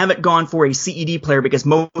 And I haven't gone for a CED player because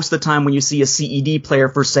most of the time when you see a CED player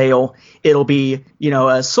for sale, it'll be,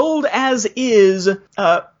 sold as is.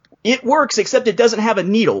 It works, except it doesn't have a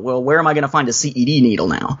needle. Well, where am I going to find a CED needle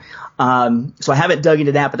now? So I haven't dug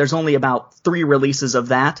into that, but there's only about 3 releases of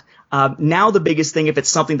that. Now the biggest thing, if it's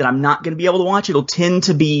something that I'm not going to be able to watch, it'll tend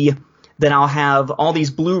to be that I'll have all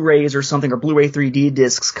these Blu-rays or something, or Blu-ray 3D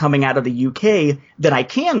discs coming out of the UK that I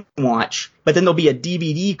can watch, but then there'll be a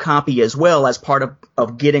DVD copy as well as part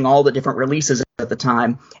of getting all the different releases at the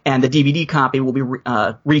time, and the DVD copy will be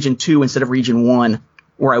Region 2 instead of Region 1,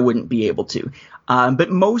 where I wouldn't be able to. But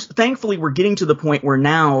thankfully, we're getting to the point where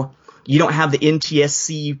now you don't have the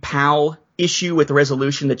NTSC PAL issue with the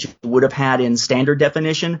resolution that you would have had in standard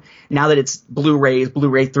definition. Now that it's Blu-rays,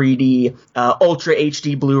 Blu-ray 3D, Ultra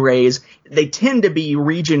HD Blu-rays, they tend to be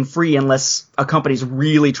region free unless a company's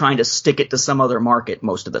really trying to stick it to some other market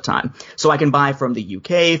most of the time. So I can buy from the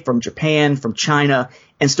UK, from Japan, from China,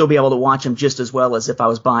 and still be able to watch them just as well as if I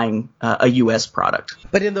was buying a US product.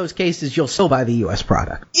 But in those cases, you'll still buy the US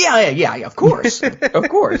product. Yeah, of course. Of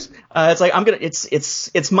course. It's like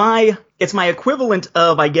it's my equivalent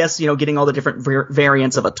of, I guess, getting all the different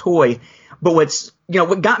variants of a toy. But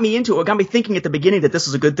what got me thinking at the beginning that this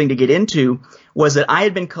was a good thing to get into was that I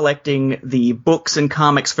had been collecting the books and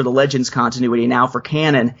comics for the Legends continuity now for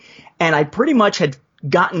canon, and I pretty much had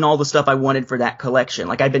gotten all the stuff I wanted for that collection.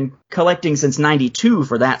 Like, I've been collecting since 92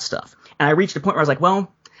 for that stuff. And I reached a point where I was like,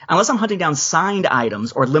 well, unless I'm hunting down signed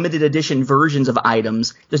items or limited edition versions of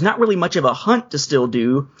items, there's not really much of a hunt to still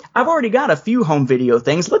do. I've already got a few home video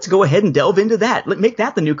things. Let's go ahead and delve into that. Let's make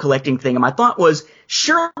that the new collecting thing. And my thought was,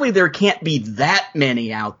 surely there can't be that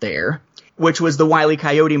many out there, which was the Wile E.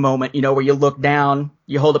 Coyote moment, where you look down,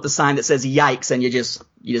 you hold up the sign that says yikes, and you just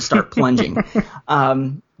start plunging.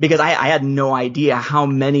 Because I had no idea how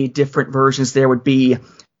many different versions there would be.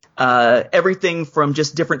 Everything from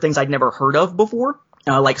just different things I'd never heard of before,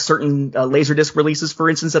 like certain Laserdisc releases, for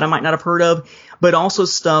instance, that I might not have heard of, but also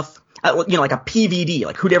stuff, like a PVD.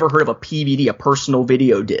 Like, who'd ever heard of a PVD, a personal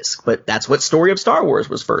video disc? But that's what Story of Star Wars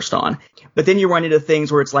was first on. But then you run into things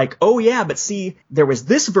where it's like, oh yeah, but see, there was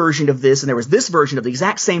this version of this and there was this version of the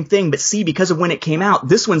exact same thing, but see, because of when it came out,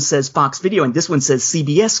 this one says Fox Video and this one says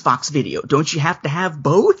CBS Fox Video. Don't you have to have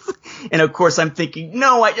both? And of course I'm thinking,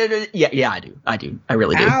 no, I do. I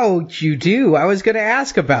really do. Ouch, you do. I was going to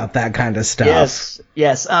ask about that kind of stuff.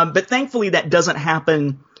 Yes. But thankfully that doesn't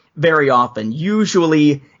happen very often.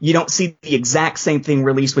 Usually you don't see the exact same thing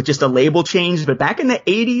released with just a label change, but back in the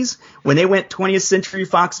 80s when they went 20th Century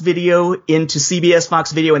Fox Video into CBS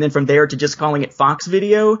Fox Video and then from there to just calling it Fox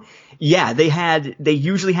Video, yeah, they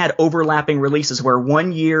usually had overlapping releases where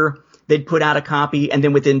 1 year they'd put out a copy and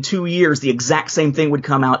then within 2 years the exact same thing would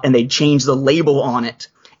come out and they'd change the label on it.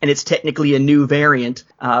 And it's technically a new variant.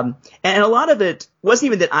 And a lot of it wasn't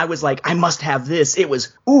even that I was like, I must have this. It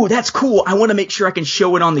was, ooh, that's cool. I want to make sure I can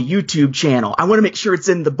show it on the YouTube channel. I want to make sure it's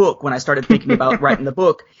in the book when I started thinking about writing the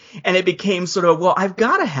book. And it became sort of, well, I've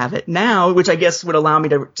got to have it now, which I guess would allow me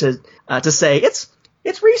to say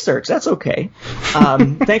it's research. That's okay.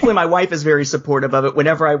 Thankfully, my wife is very supportive of it.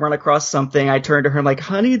 Whenever I run across something, I turn to her and I'm like,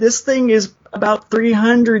 honey, this thing is about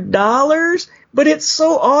 $300, but it's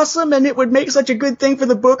so awesome and it would make such a good thing for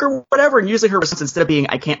the book or whatever. And usually her response, instead of being,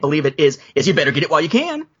 I can't believe it, is you better get it while you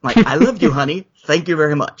can. I'm like, I love you, honey. Thank you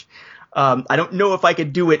very much. I don't know if I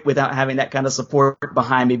could do it without having that kind of support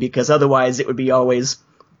behind me because otherwise it would be always,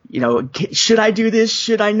 should I do this?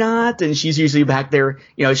 Should I not? And she's usually back there,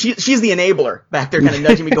 she's the enabler back there kind of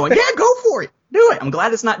nudging me going, yeah, go for it. Do it. I'm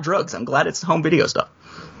glad it's not drugs. I'm glad it's home video stuff.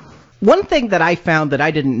 One thing that I found that I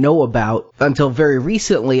didn't know about until very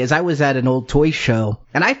recently is I was at an old toy show,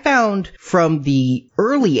 and I found from the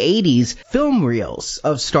early 80s film reels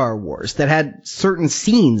of Star Wars that had certain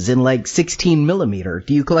scenes in like 16 millimeter.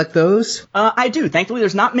 Do you collect those? I do. Thankfully,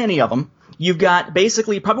 there's not many of them. You've got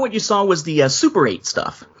basically, probably what you saw was the Super 8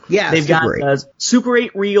 stuff. Yeah, they've got Super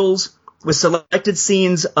 8 reels with selected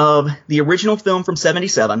scenes of the original film from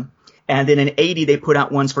 77. And then in 80, they put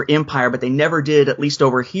out ones for Empire, but they never did, at least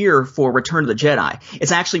over here, for Return of the Jedi.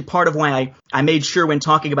 It's actually part of why I made sure when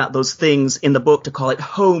talking about those things in the book to call it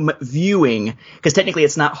home viewing, because technically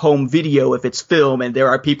it's not home video if it's film, and there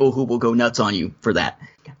are people who will go nuts on you for that.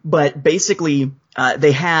 But basically,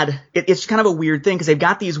 it's kind of a weird thing, because they've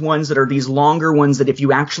got these ones that are these longer ones that if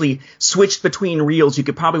you actually switched between reels, you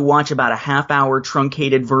could probably watch about a half-hour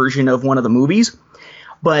truncated version of one of the movies.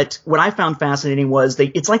 But what I found fascinating was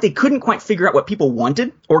it's like they couldn't quite figure out what people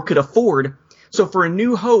wanted or could afford. So for A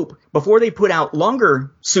New Hope, before they put out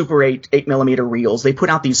longer Super 8 millimeter reels, they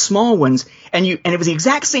put out these small ones, and it was the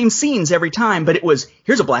exact same scenes every time, but it was,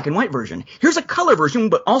 here's a black and white version, here's a color version,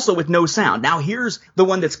 but also with no sound. Now here's the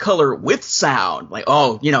one that's color with sound. Like,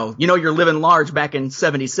 oh, you're living large back in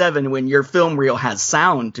 77 when your film reel has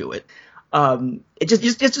sound to it. It's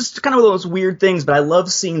just kind of those weird things, but I love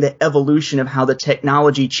seeing the evolution of how the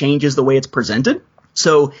technology changes the way it's presented.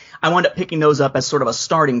 So I wound up picking those up as sort of a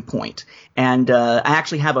starting point. And I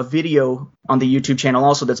actually have a video on the YouTube channel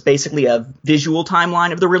also that's basically a visual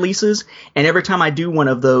timeline of the releases. And every time I do one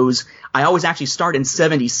of those, I always actually start in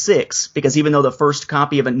 76, because even though the first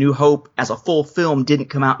copy of A New Hope as a full film didn't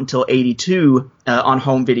come out until 82, on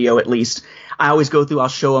home video at least, I always go through, I'll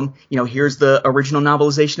show them, here's the original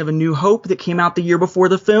novelization of A New Hope that came out the year before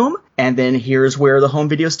the film. And then here's where the home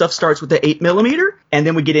video stuff starts with the 8 millimeter. And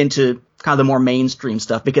then we get into kind of the more mainstream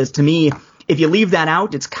stuff, because to me, if you leave that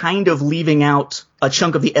out, it's kind of leaving out a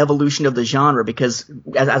chunk of the evolution of the genre, because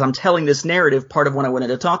as I'm telling this narrative, part of what I wanted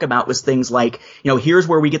to talk about was things like, here's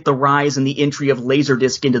where we get the rise and the entry of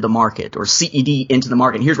Laserdisc into the market, or CED into the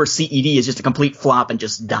market. And here's where CED is just a complete flop and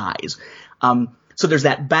just dies. So there's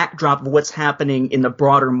that backdrop of what's happening in the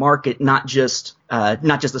broader market, not just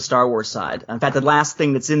the Star Wars side. In fact, the last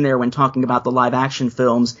thing that's in there when talking about the live action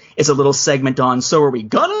films is a little segment on, so are we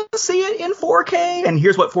gonna see it in 4K? And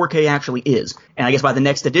here's what 4K actually is. And I guess by the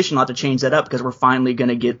next edition, I'll have to change that up, because we're finally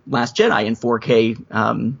gonna get Last Jedi in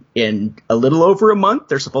 4K in a little over a month.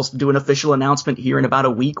 They're supposed to do an official announcement here in about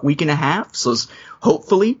a week and a half. So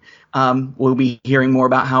hopefully we'll be hearing more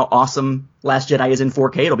about how awesome Last Jedi is in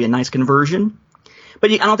 4K. It'll be a nice conversion. But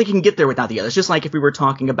I don't think you can get there without the others. Just like if we were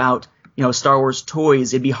talking about, Star Wars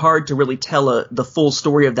toys, it'd be hard to really tell the full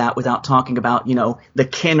story of that without talking about, the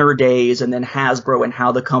Kenner days and then Hasbro and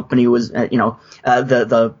how the company was,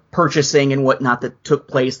 the purchasing and whatnot that took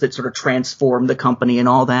place that sort of transformed the company and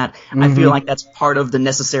all that. Mm-hmm. I feel like that's part of the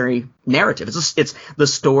necessary narrative. It's the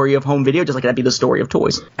story of home video, just like that'd be the story of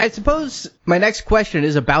toys. I suppose my next question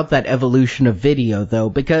is about that evolution of video, though,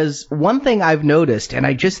 because one thing I've noticed, and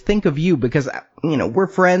I just think of you because, we're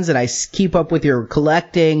friends and I keep up with your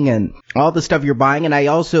collecting and all the stuff you're buying, and I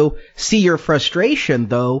also see your frustration,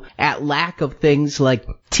 though, at lack of things like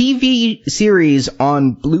TV series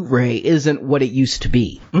on Blu-ray isn't what it used to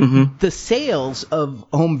be. the sales of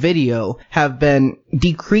home video have been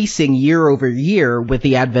decreasing year over year with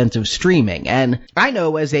the advent of streaming. And I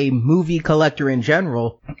know as a movie collector in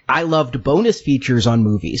general, I loved bonus features on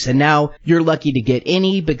movies. And now you're lucky to get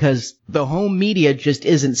any because the home media just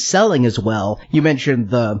isn't selling as well. You mentioned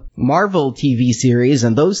the Marvel TV series,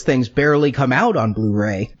 and those things barely come out on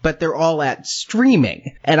Blu-ray, but they're all at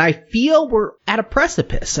streaming. And I feel we're at a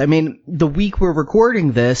precipice. I mean, the week we're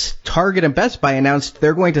recording this, Target and Best Buy announced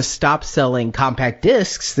they're going to stop selling compact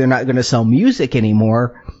discs. They're not going to sell music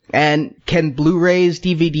anymore. And can Blu-rays,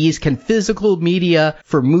 DVDs, can physical media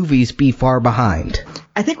for movies be far behind?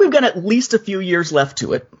 I think we've got at least a few years left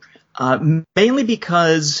to it. Mainly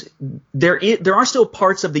because there are still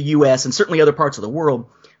parts of the U.S. and certainly other parts of the world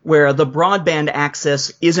where the broadband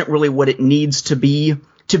access isn't really what it needs to be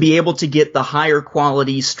able to get the higher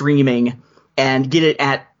quality streaming and get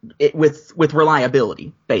it with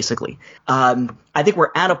reliability, basically. I think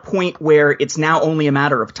we're at a point where it's now only a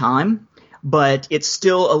matter of time, but it's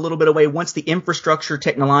still a little bit away. Once the infrastructure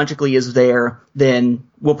technologically is there, then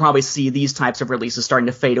we'll probably see these types of releases starting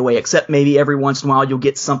to fade away, except maybe every once in a while you'll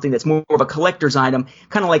get something that's more of a collector's item,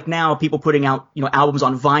 kind of like now people putting out, albums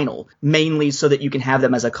on vinyl, mainly so that you can have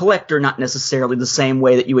them as a collector, not necessarily the same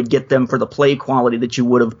way that you would get them for the play quality that you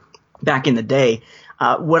would have back in the day.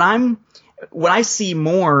 What I see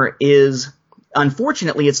more is,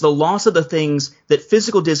 unfortunately, it's the loss of the things that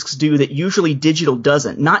physical discs do that usually digital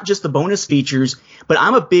doesn't. Not just the bonus features, but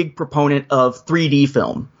I'm a big proponent of 3D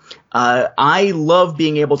film. I love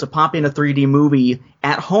being able to pop in a 3D movie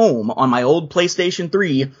at home on my old PlayStation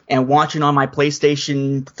 3 and watching on my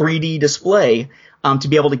PlayStation 3D display to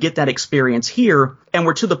be able to get that experience here. And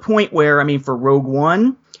we're to the point where, for Rogue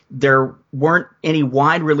One, there weren't any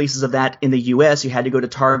wide releases of that in the U.S. You had to go to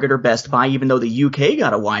Target or Best Buy, even though the U.K.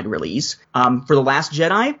 got a wide release. For The Last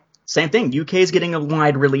Jedi, same thing. U.K. is getting a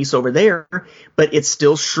wide release over there, but it's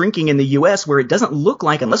still shrinking in the U.S. where it doesn't look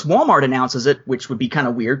like, unless Walmart announces it, which would be kind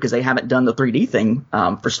of weird because they haven't done the 3D thing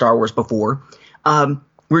for Star Wars before,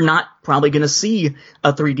 we're not probably going to see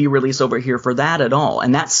a 3D release over here for that at all.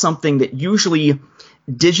 And that's something that usually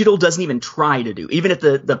digital doesn't even try to do. Even at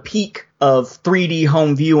the peak of 3D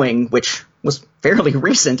home viewing, which was fairly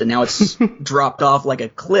recent and now it's dropped off like a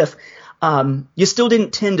cliff, you still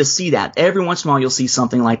didn't tend to see that. Every once in a while you'll see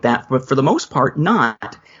something like that, but for the most part,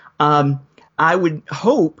 not. I would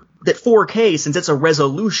hope that 4K, since it's a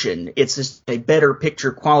resolution, it's just a better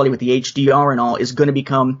picture quality with the HDR and all, is going to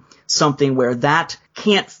become something where that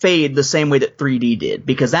can't fade the same way that 3D did,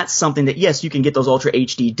 because that's something that, yes, you can get those Ultra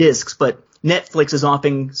HD discs, but Netflix is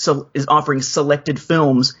offering selected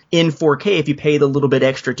films in 4K if you pay the little bit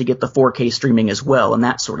extra to get the 4K streaming as well, and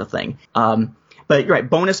that sort of thing. But you're right,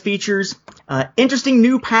 bonus features, interesting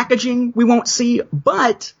new packaging we won't see,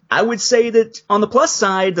 but I would say that on the plus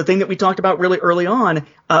side, the thing that we talked about really early on,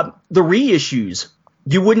 the reissues.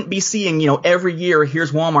 You wouldn't be seeing, every year,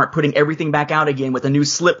 here's Walmart putting everything back out again with a new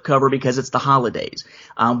slipcover because it's the holidays.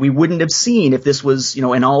 We wouldn't have seen, if this was,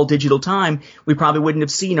 an all digital time, we probably wouldn't have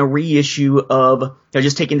seen a reissue of,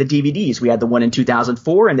 just taking the DVDs. We had the one in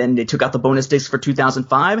 2004, and then they took out the bonus discs for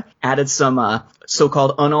 2005, added some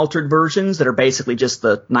so-called unaltered versions that are basically just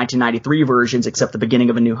the 1993 versions, except the beginning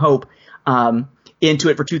of A New Hope. Into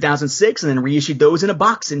it for 2006, and then reissued those in a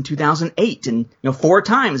box in 2008, and 4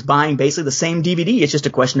 times buying basically the same DVD. It's just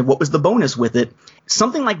a question of what was the bonus with it.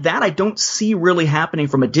 Something like that I don't see really happening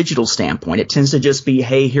from a digital standpoint. It tends to just be,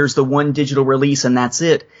 hey, here's the one digital release and that's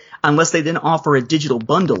it, unless they then offer a digital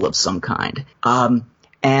bundle of some kind.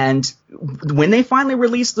 And when they finally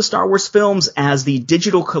released the Star Wars films as the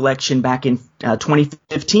digital collection back in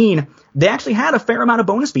 2015, they actually had a fair amount of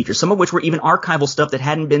bonus features, some of which were even archival stuff that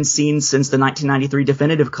hadn't been seen since the 1993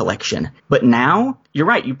 definitive collection. But now, you're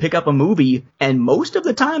right, you pick up a movie, and most of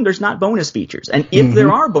the time there's not bonus features. And if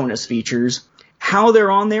there are bonus features, how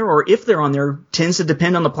they're on there, or if they're on there, tends to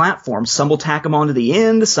depend on the platform. Some will tack them onto the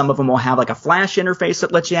end, some of them will have like a flash interface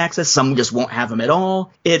that lets you access, some just won't have them at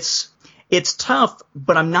all. It's tough,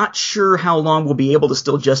 but I'm not sure how long we'll be able to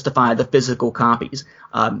still justify the physical copies.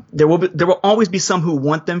 There will always be some who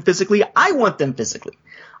want them physically. I want them physically.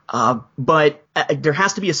 But there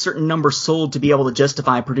has to be a certain number sold to be able to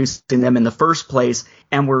justify producing them in the first place,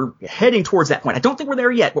 and we're heading towards that point. I don't think we're there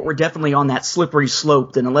yet, but we're definitely on that slippery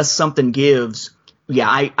slope, and unless something gives,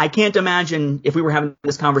 I can't imagine, if we were having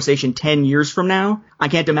this conversation 10 years from now, I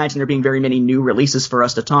can't imagine there being very many new releases for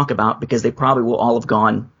us to talk about, because they probably will all have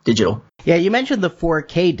gone digital. Yeah, you mentioned the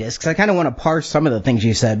 4K discs. I kind of want to parse some of the things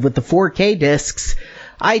you said. With the 4K discs,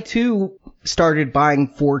 I too started buying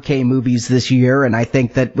 4K movies this year, and I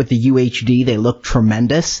think that with the UHD, they look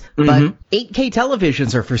tremendous. But 8K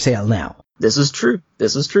televisions are for sale now. This is true.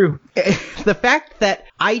 The fact that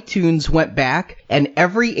iTunes went back and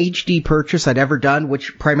every HD purchase I'd ever done,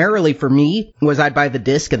 which primarily for me was I'd buy the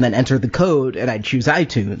disc and then enter the code and I'd choose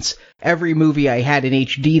iTunes. Every movie I had in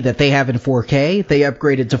HD that they have in 4K, they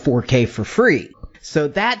upgraded to 4K for free. So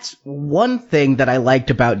that's one thing that I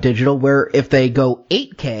liked about digital, where if they go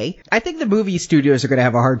 8K, I think the movie studios are going to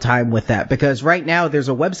have a hard time with that, because right now there's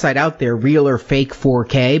a website out there, Real or Fake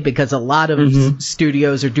 4K, because a lot of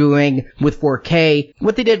studios are doing with 4K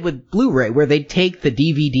what they did with Blu-ray, where they take the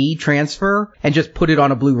DVD transfer and just put it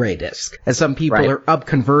on a Blu-ray disc. And some people are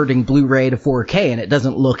up-converting Blu-ray to 4K, and it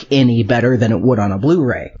doesn't look any better than it would on a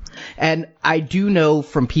Blu-ray. And I do know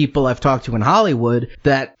from people I've talked to in Hollywood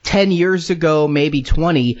that 10 years ago, maybe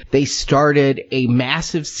 20, they started a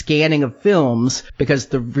massive scanning of films because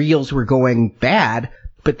the reels were going bad,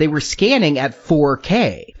 but they were scanning at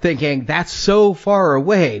 4K, thinking that's so far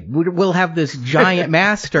away. We'll have this giant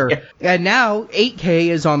master. And now 8K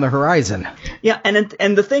is on the horizon. Yeah,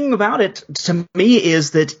 and the thing about it to me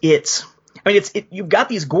is that you've got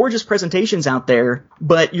these gorgeous presentations out there,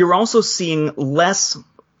 but you're also seeing less.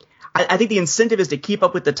 I think the incentive is to keep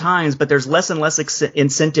up with the times, but there's less and less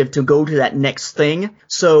incentive to go to that next thing.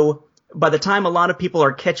 So by the time a lot of people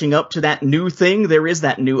are catching up to that new thing, there is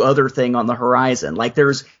that new other thing on the horizon. Like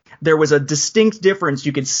there was a distinct difference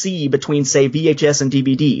you could see between, say, VHS and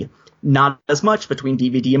DVD. Not as much between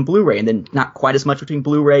DVD and Blu-ray, and then not quite as much between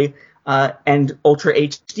Blu-ray and Ultra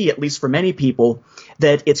HD, at least for many people,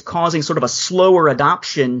 that it's causing sort of a slower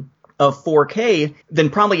adoption of 4K than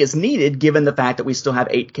probably is needed, given the fact that we still have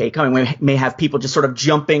 8K coming. We may have people just sort of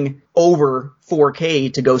jumping over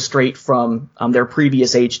 4K to go straight from their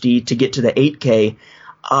previous HD to get to the 8K.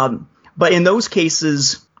 But in those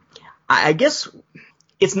cases, I guess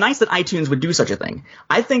it's nice that iTunes would do such a thing.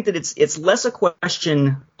 I think that it's less a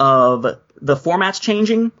question of the formats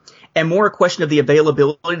changing and more a question of the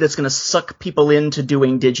availability that's going to suck people into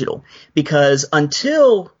doing digital. Because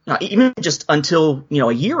even just until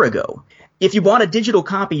a year ago, if you bought a digital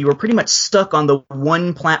copy, you were pretty much stuck on the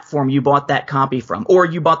one platform you bought that copy from. Or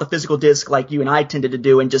you bought the physical disc like you and I tended to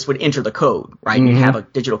do and just would enter the code, right? And you'd have a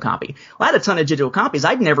digital copy. Well, I had a ton of digital copies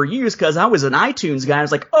I'd never used because I was an iTunes guy. I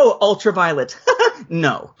was like, oh, Ultraviolet.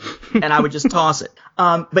 No. And I would just toss it.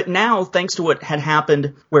 But now, thanks to what had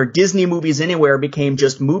happened where Disney Movies Anywhere became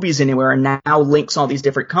just Movies Anywhere and now links all these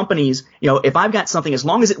different companies, if I've got something, as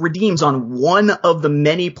long as it redeems on one of the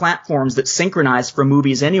many platforms that synchronize for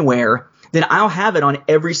Movies Anywhere, then I'll have it on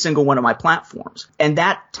every single one of my platforms. And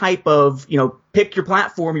that type of, pick your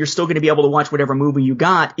platform, you're still going to be able to watch whatever movie you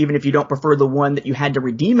got, even if you don't prefer the one that you had to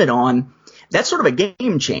redeem it on. That's sort of a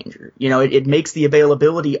game changer. It makes the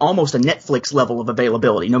availability almost a Netflix level of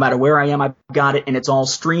availability. No matter where I am, I've got it and it's all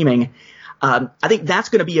streaming. I think that's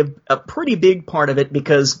going to be a pretty big part of it,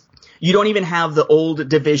 because you don't even have the old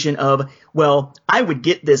division of, well, I would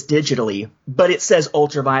get this digitally, but it says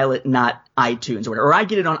Ultraviolet, not iTunes, or I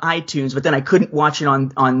get it on iTunes, but then I couldn't watch it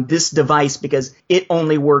on this device because it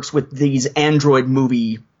only works with these Android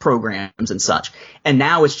movie programs and such. And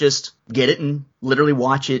now it's just get it and literally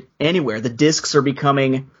watch it anywhere. The discs are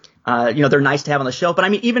becoming, they're nice to have on the shelf. But I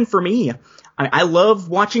mean, even for me, I love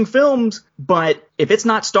watching films, but if it's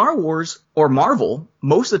not Star Wars or Marvel,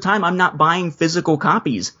 most of the time I'm not buying physical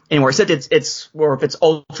copies anymore, except or if it's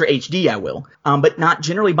Ultra HD, I will. But not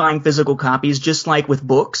generally buying physical copies, just like with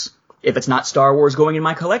books. If it's not Star Wars going in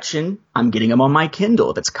my collection, I'm getting them on my Kindle.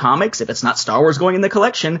 If it's comics, if it's not Star Wars going in the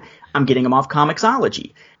collection, I'm getting them off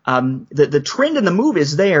Comixology. The trend in the move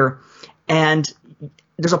is there, and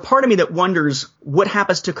there's a part of me that wonders what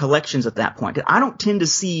happens to collections at that point. I don't tend to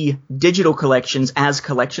see digital collections as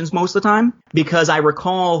collections most of the time, because I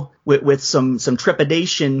recall with some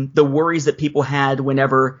trepidation the worries that people had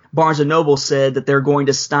whenever Barnes & Noble said that they're going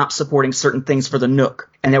to stop supporting certain things for the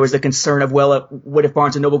Nook. And there was the concern of, well, what if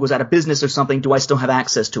Barnes & Noble goes out of business or something? Do I still have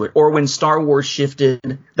access to it? Or when Star Wars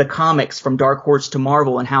shifted the comics from Dark Horse to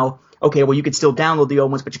Marvel, and how, okay, well, you could still download the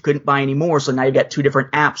old ones, but you couldn't buy any more. So now you've got two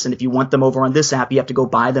different apps. And if you want them over on this app, you have to go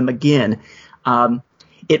buy them again.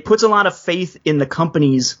 It puts a lot of faith in the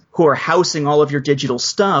companies who are housing all of your digital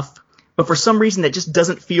stuff. But for some reason, that just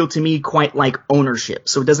doesn't feel to me quite like ownership.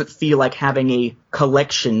 So it doesn't feel like having a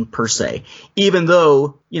collection per se, even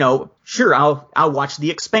though, sure, I'll watch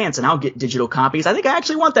The Expanse and I'll get digital copies. I think I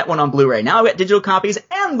actually want that one on Blu-ray. Now I've got digital copies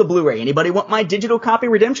and the Blu-ray. Anybody want my digital copy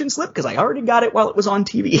redemption slip? Because I already got it while it was on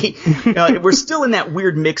TV. We're still in that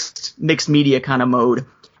weird mixed media kind of mode.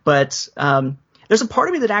 But there's a part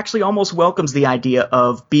of me that actually almost welcomes the idea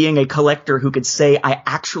of being a collector who could say, I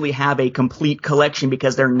actually have a complete collection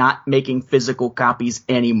because they're not making physical copies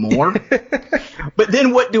anymore. But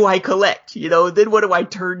then what do I collect? Then what do I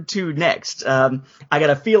turn to next? I got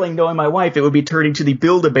a feeling, knowing my wife, it would be turning to the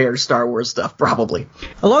Build-A-Bear Star Wars stuff, probably.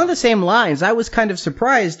 Along the same lines, I was kind of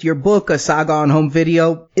surprised your book, A Saga on Home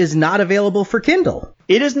Video, is not available for Kindle.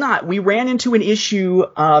 It is not. We ran into an issue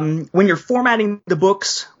when you're formatting the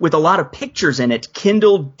books with a lot of pictures in it.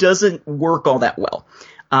 Kindle doesn't work all that well,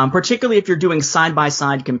 particularly if you're doing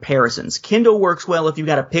side-by-side comparisons. Kindle works well if you've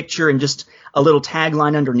got a picture and just a little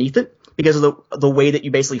tagline underneath it because of the way that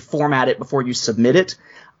you basically format it before you submit it.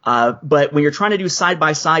 But when you're trying to do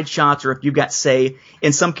side-by-side shots, or if you've got, say,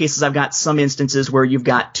 in some cases, I've got some instances where you've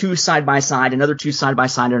got two side-by-side, another two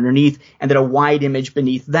side-by-side underneath, and then a wide image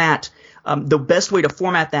beneath that. The best way to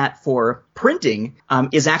format that for printing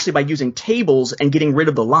is actually by using tables and getting rid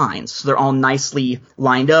of the lines. So they're all nicely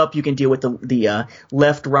lined up. You can deal with the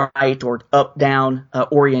left, right, or up, down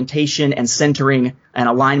orientation and centering and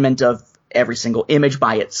alignment of every single image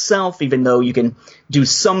by itself, even though you can do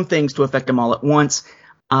some things to affect them all at once.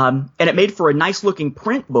 And it made for a nice looking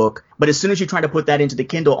print book, but as soon as you try to put that into the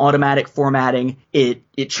Kindle automatic formatting,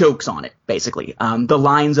 it chokes on it, basically. The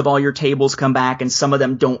lines of all your tables come back and some of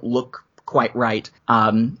them don't look quite right.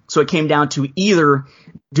 So it came down to either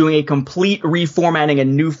doing a complete reformatting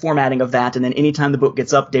and new formatting of that, and then anytime the book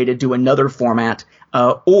gets updated, do another format,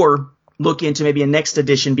 or look into maybe a next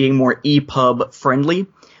edition being more EPUB friendly.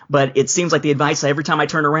 But it seems like the advice every time I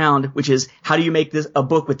turn around, which is, how do you make this a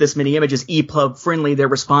book with this many images EPUB friendly? Their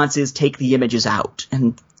response is, take the images out.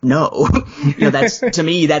 And no, that's, to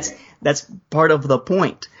me, that's part of the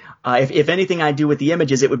point. If anything I do with the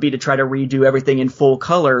images, it would be to try to redo everything in full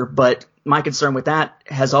color. But my concern with that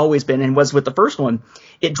has always been, and was with the first one,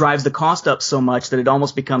 it drives the cost up so much that it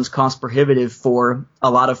almost becomes cost prohibitive for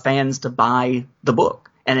a lot of fans to buy the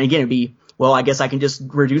book. And again, it'd be, well, I guess I can just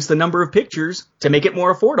reduce the number of pictures to make it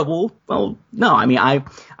more affordable. Well, no, I mean, I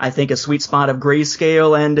think a sweet spot of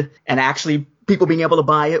grayscale and actually people being able to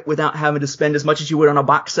buy it without having to spend as much as you would on a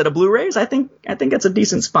box set of Blu-rays, I think that's a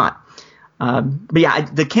decent spot. But yeah,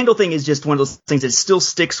 the Kindle thing is just one of those things that still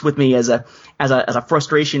sticks with me as a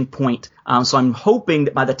frustration point. So I'm hoping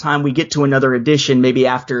that by the time we get to another edition, maybe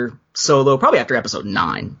after Solo, probably after episode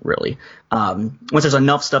 9, really, once there's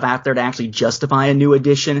enough stuff out there to actually justify a new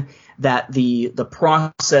edition, that the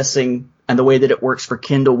processing and the way that it works for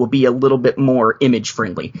Kindle will be a little bit more image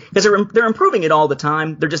friendly, because they're improving it all the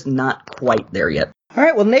time. They're just not quite there yet. All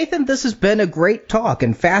right, well, Nathan, this has been a great talk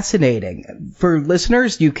and fascinating. For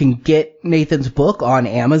listeners, you can get Nathan's book on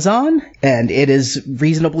Amazon, and it is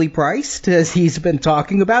reasonably priced, as he's been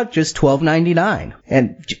talking about, just $12.99.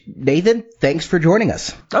 And Nathan, thanks for joining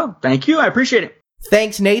us. Oh, thank you. I appreciate it.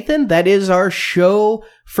 Thanks, Nathan. That is our show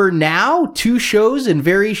for now. 2 shows in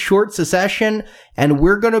very short succession, and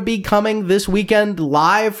we're going to be coming this weekend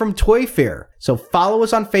live from Toy Fair. So follow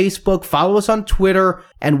us on Facebook, follow us on Twitter,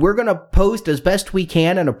 and we're going to post as best we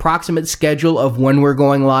can an approximate schedule of when we're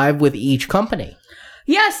going live with each company.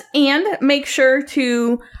 Yes, and make sure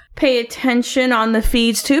to pay attention on the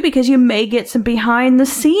feeds too, because you may get some behind the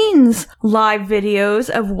scenes live videos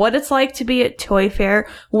of what it's like to be at Toy Fair,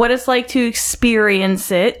 what it's like to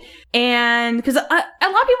experience it. And because a lot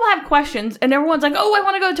of people have questions and everyone's like, oh, I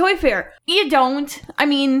want to go to Toy Fair. You don't. I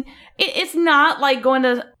mean, it's not like going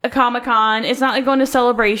to a Comic-Con. It's not like going to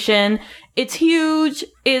Celebration. It's huge.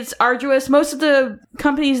 It's arduous. Most of the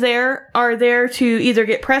companies there are there to either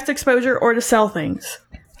get press exposure or to sell things.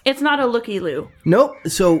 It's not a looky-loo. Nope.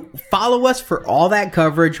 So follow us for all that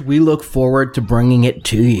coverage. We look forward to bringing it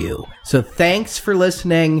to you. So thanks for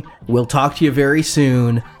listening. We'll talk to you very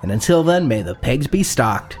soon. And until then, may the pegs be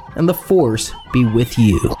stocked and the Force be with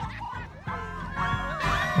you.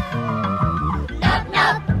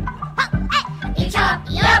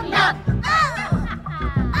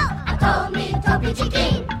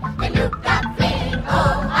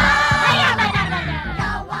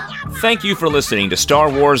 Thank you for listening to Star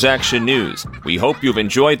Wars Action News. We hope you've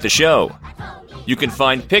enjoyed the show. You can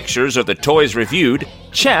find pictures of the toys reviewed,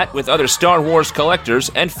 chat with other Star Wars collectors,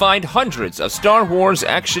 and find hundreds of Star Wars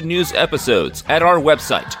Action News episodes at our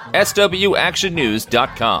website,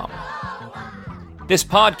 swactionnews.com. This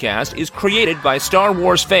podcast is created by Star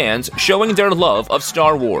Wars fans showing their love of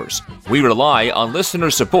Star Wars. We rely on listener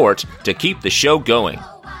support to keep the show going.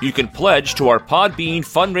 You can pledge to our Podbean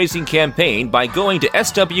fundraising campaign by going to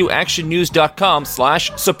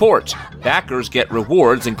swactionnews.com/support. Backers get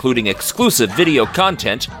rewards including exclusive video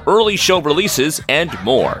content, early show releases, and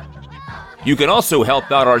more. You can also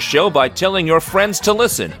help out our show by telling your friends to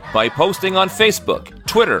listen by posting on Facebook,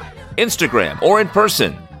 Twitter, Instagram, or in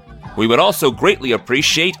person. We would also greatly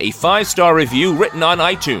appreciate a 5-star review written on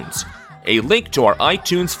iTunes. A link to our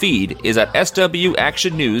iTunes feed is at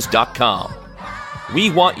swactionnews.com. We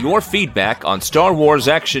want your feedback on Star Wars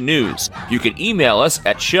Action News. You can email us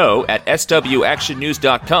at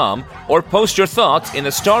show@swactionnews.com or post your thoughts in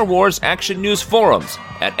the Star Wars Action News forums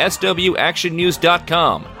at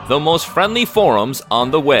swactionnews.com, the most friendly forums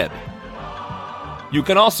on the web. You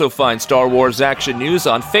can also find Star Wars Action News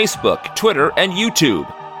on Facebook, Twitter, and YouTube.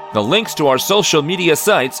 The links to our social media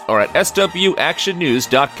sites are at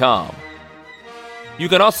swactionnews.com. You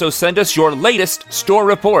can also send us your latest store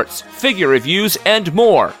reports, figure reviews, and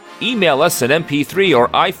more. Email us an MP3 or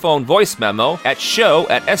iPhone voice memo at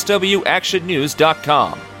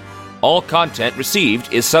show@swactionnews.com. All content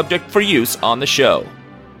received is subject for use on the show.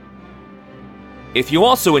 If you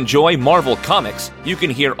also enjoy Marvel Comics, you can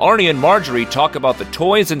hear Arnie and Marjorie talk about the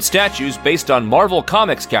toys and statues based on Marvel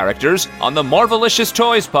Comics characters on the Marvelicious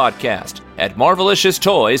Toys podcast at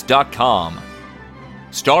marvelicioustoys.com.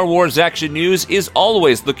 Star Wars Action News is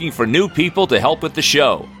always looking for new people to help with the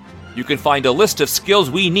show. You can find a list of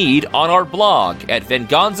skills we need on our blog at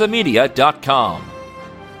venganzamedia.com.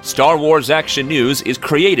 Star Wars Action News is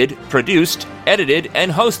created, produced, edited,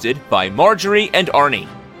 and hosted by Marjorie and Arnie.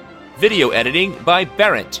 Video editing by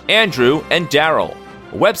Barrett, Andrew, and Daryl.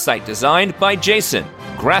 Website design by Jason.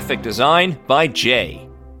 Graphic design by Jay.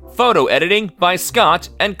 Photo editing by Scott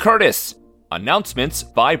and Curtis. Announcements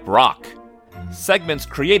by Brock. Segments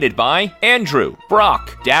created by Andrew,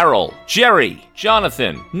 Brock, Daryl, Jerry,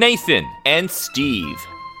 Jonathan, Nathan, and Steve.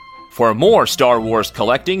 For more Star Wars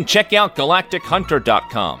collecting, check out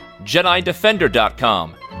GalacticHunter.com,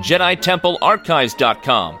 JediDefender.com,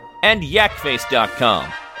 JediTempleArchives.com, and YakFace.com.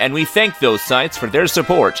 And we thank those sites for their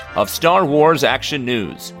support of Star Wars Action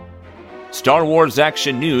News. Star Wars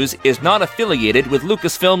Action News is not affiliated with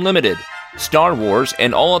Lucasfilm Limited. Star Wars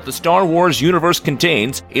and all that the Star Wars universe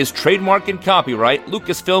contains is trademark and copyright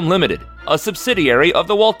Lucasfilm Limited, a subsidiary of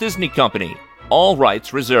the Walt Disney Company. All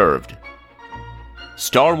rights reserved.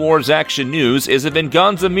 Star Wars Action News is a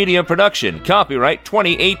Venganza Media production, copyright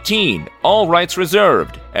 2018, all rights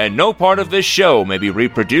reserved, and no part of this show may be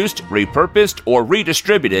reproduced, repurposed, or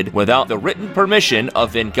redistributed without the written permission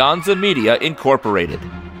of Venganza Media Incorporated.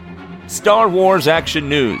 Star Wars Action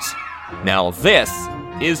News. Now this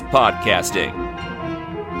is podcasting.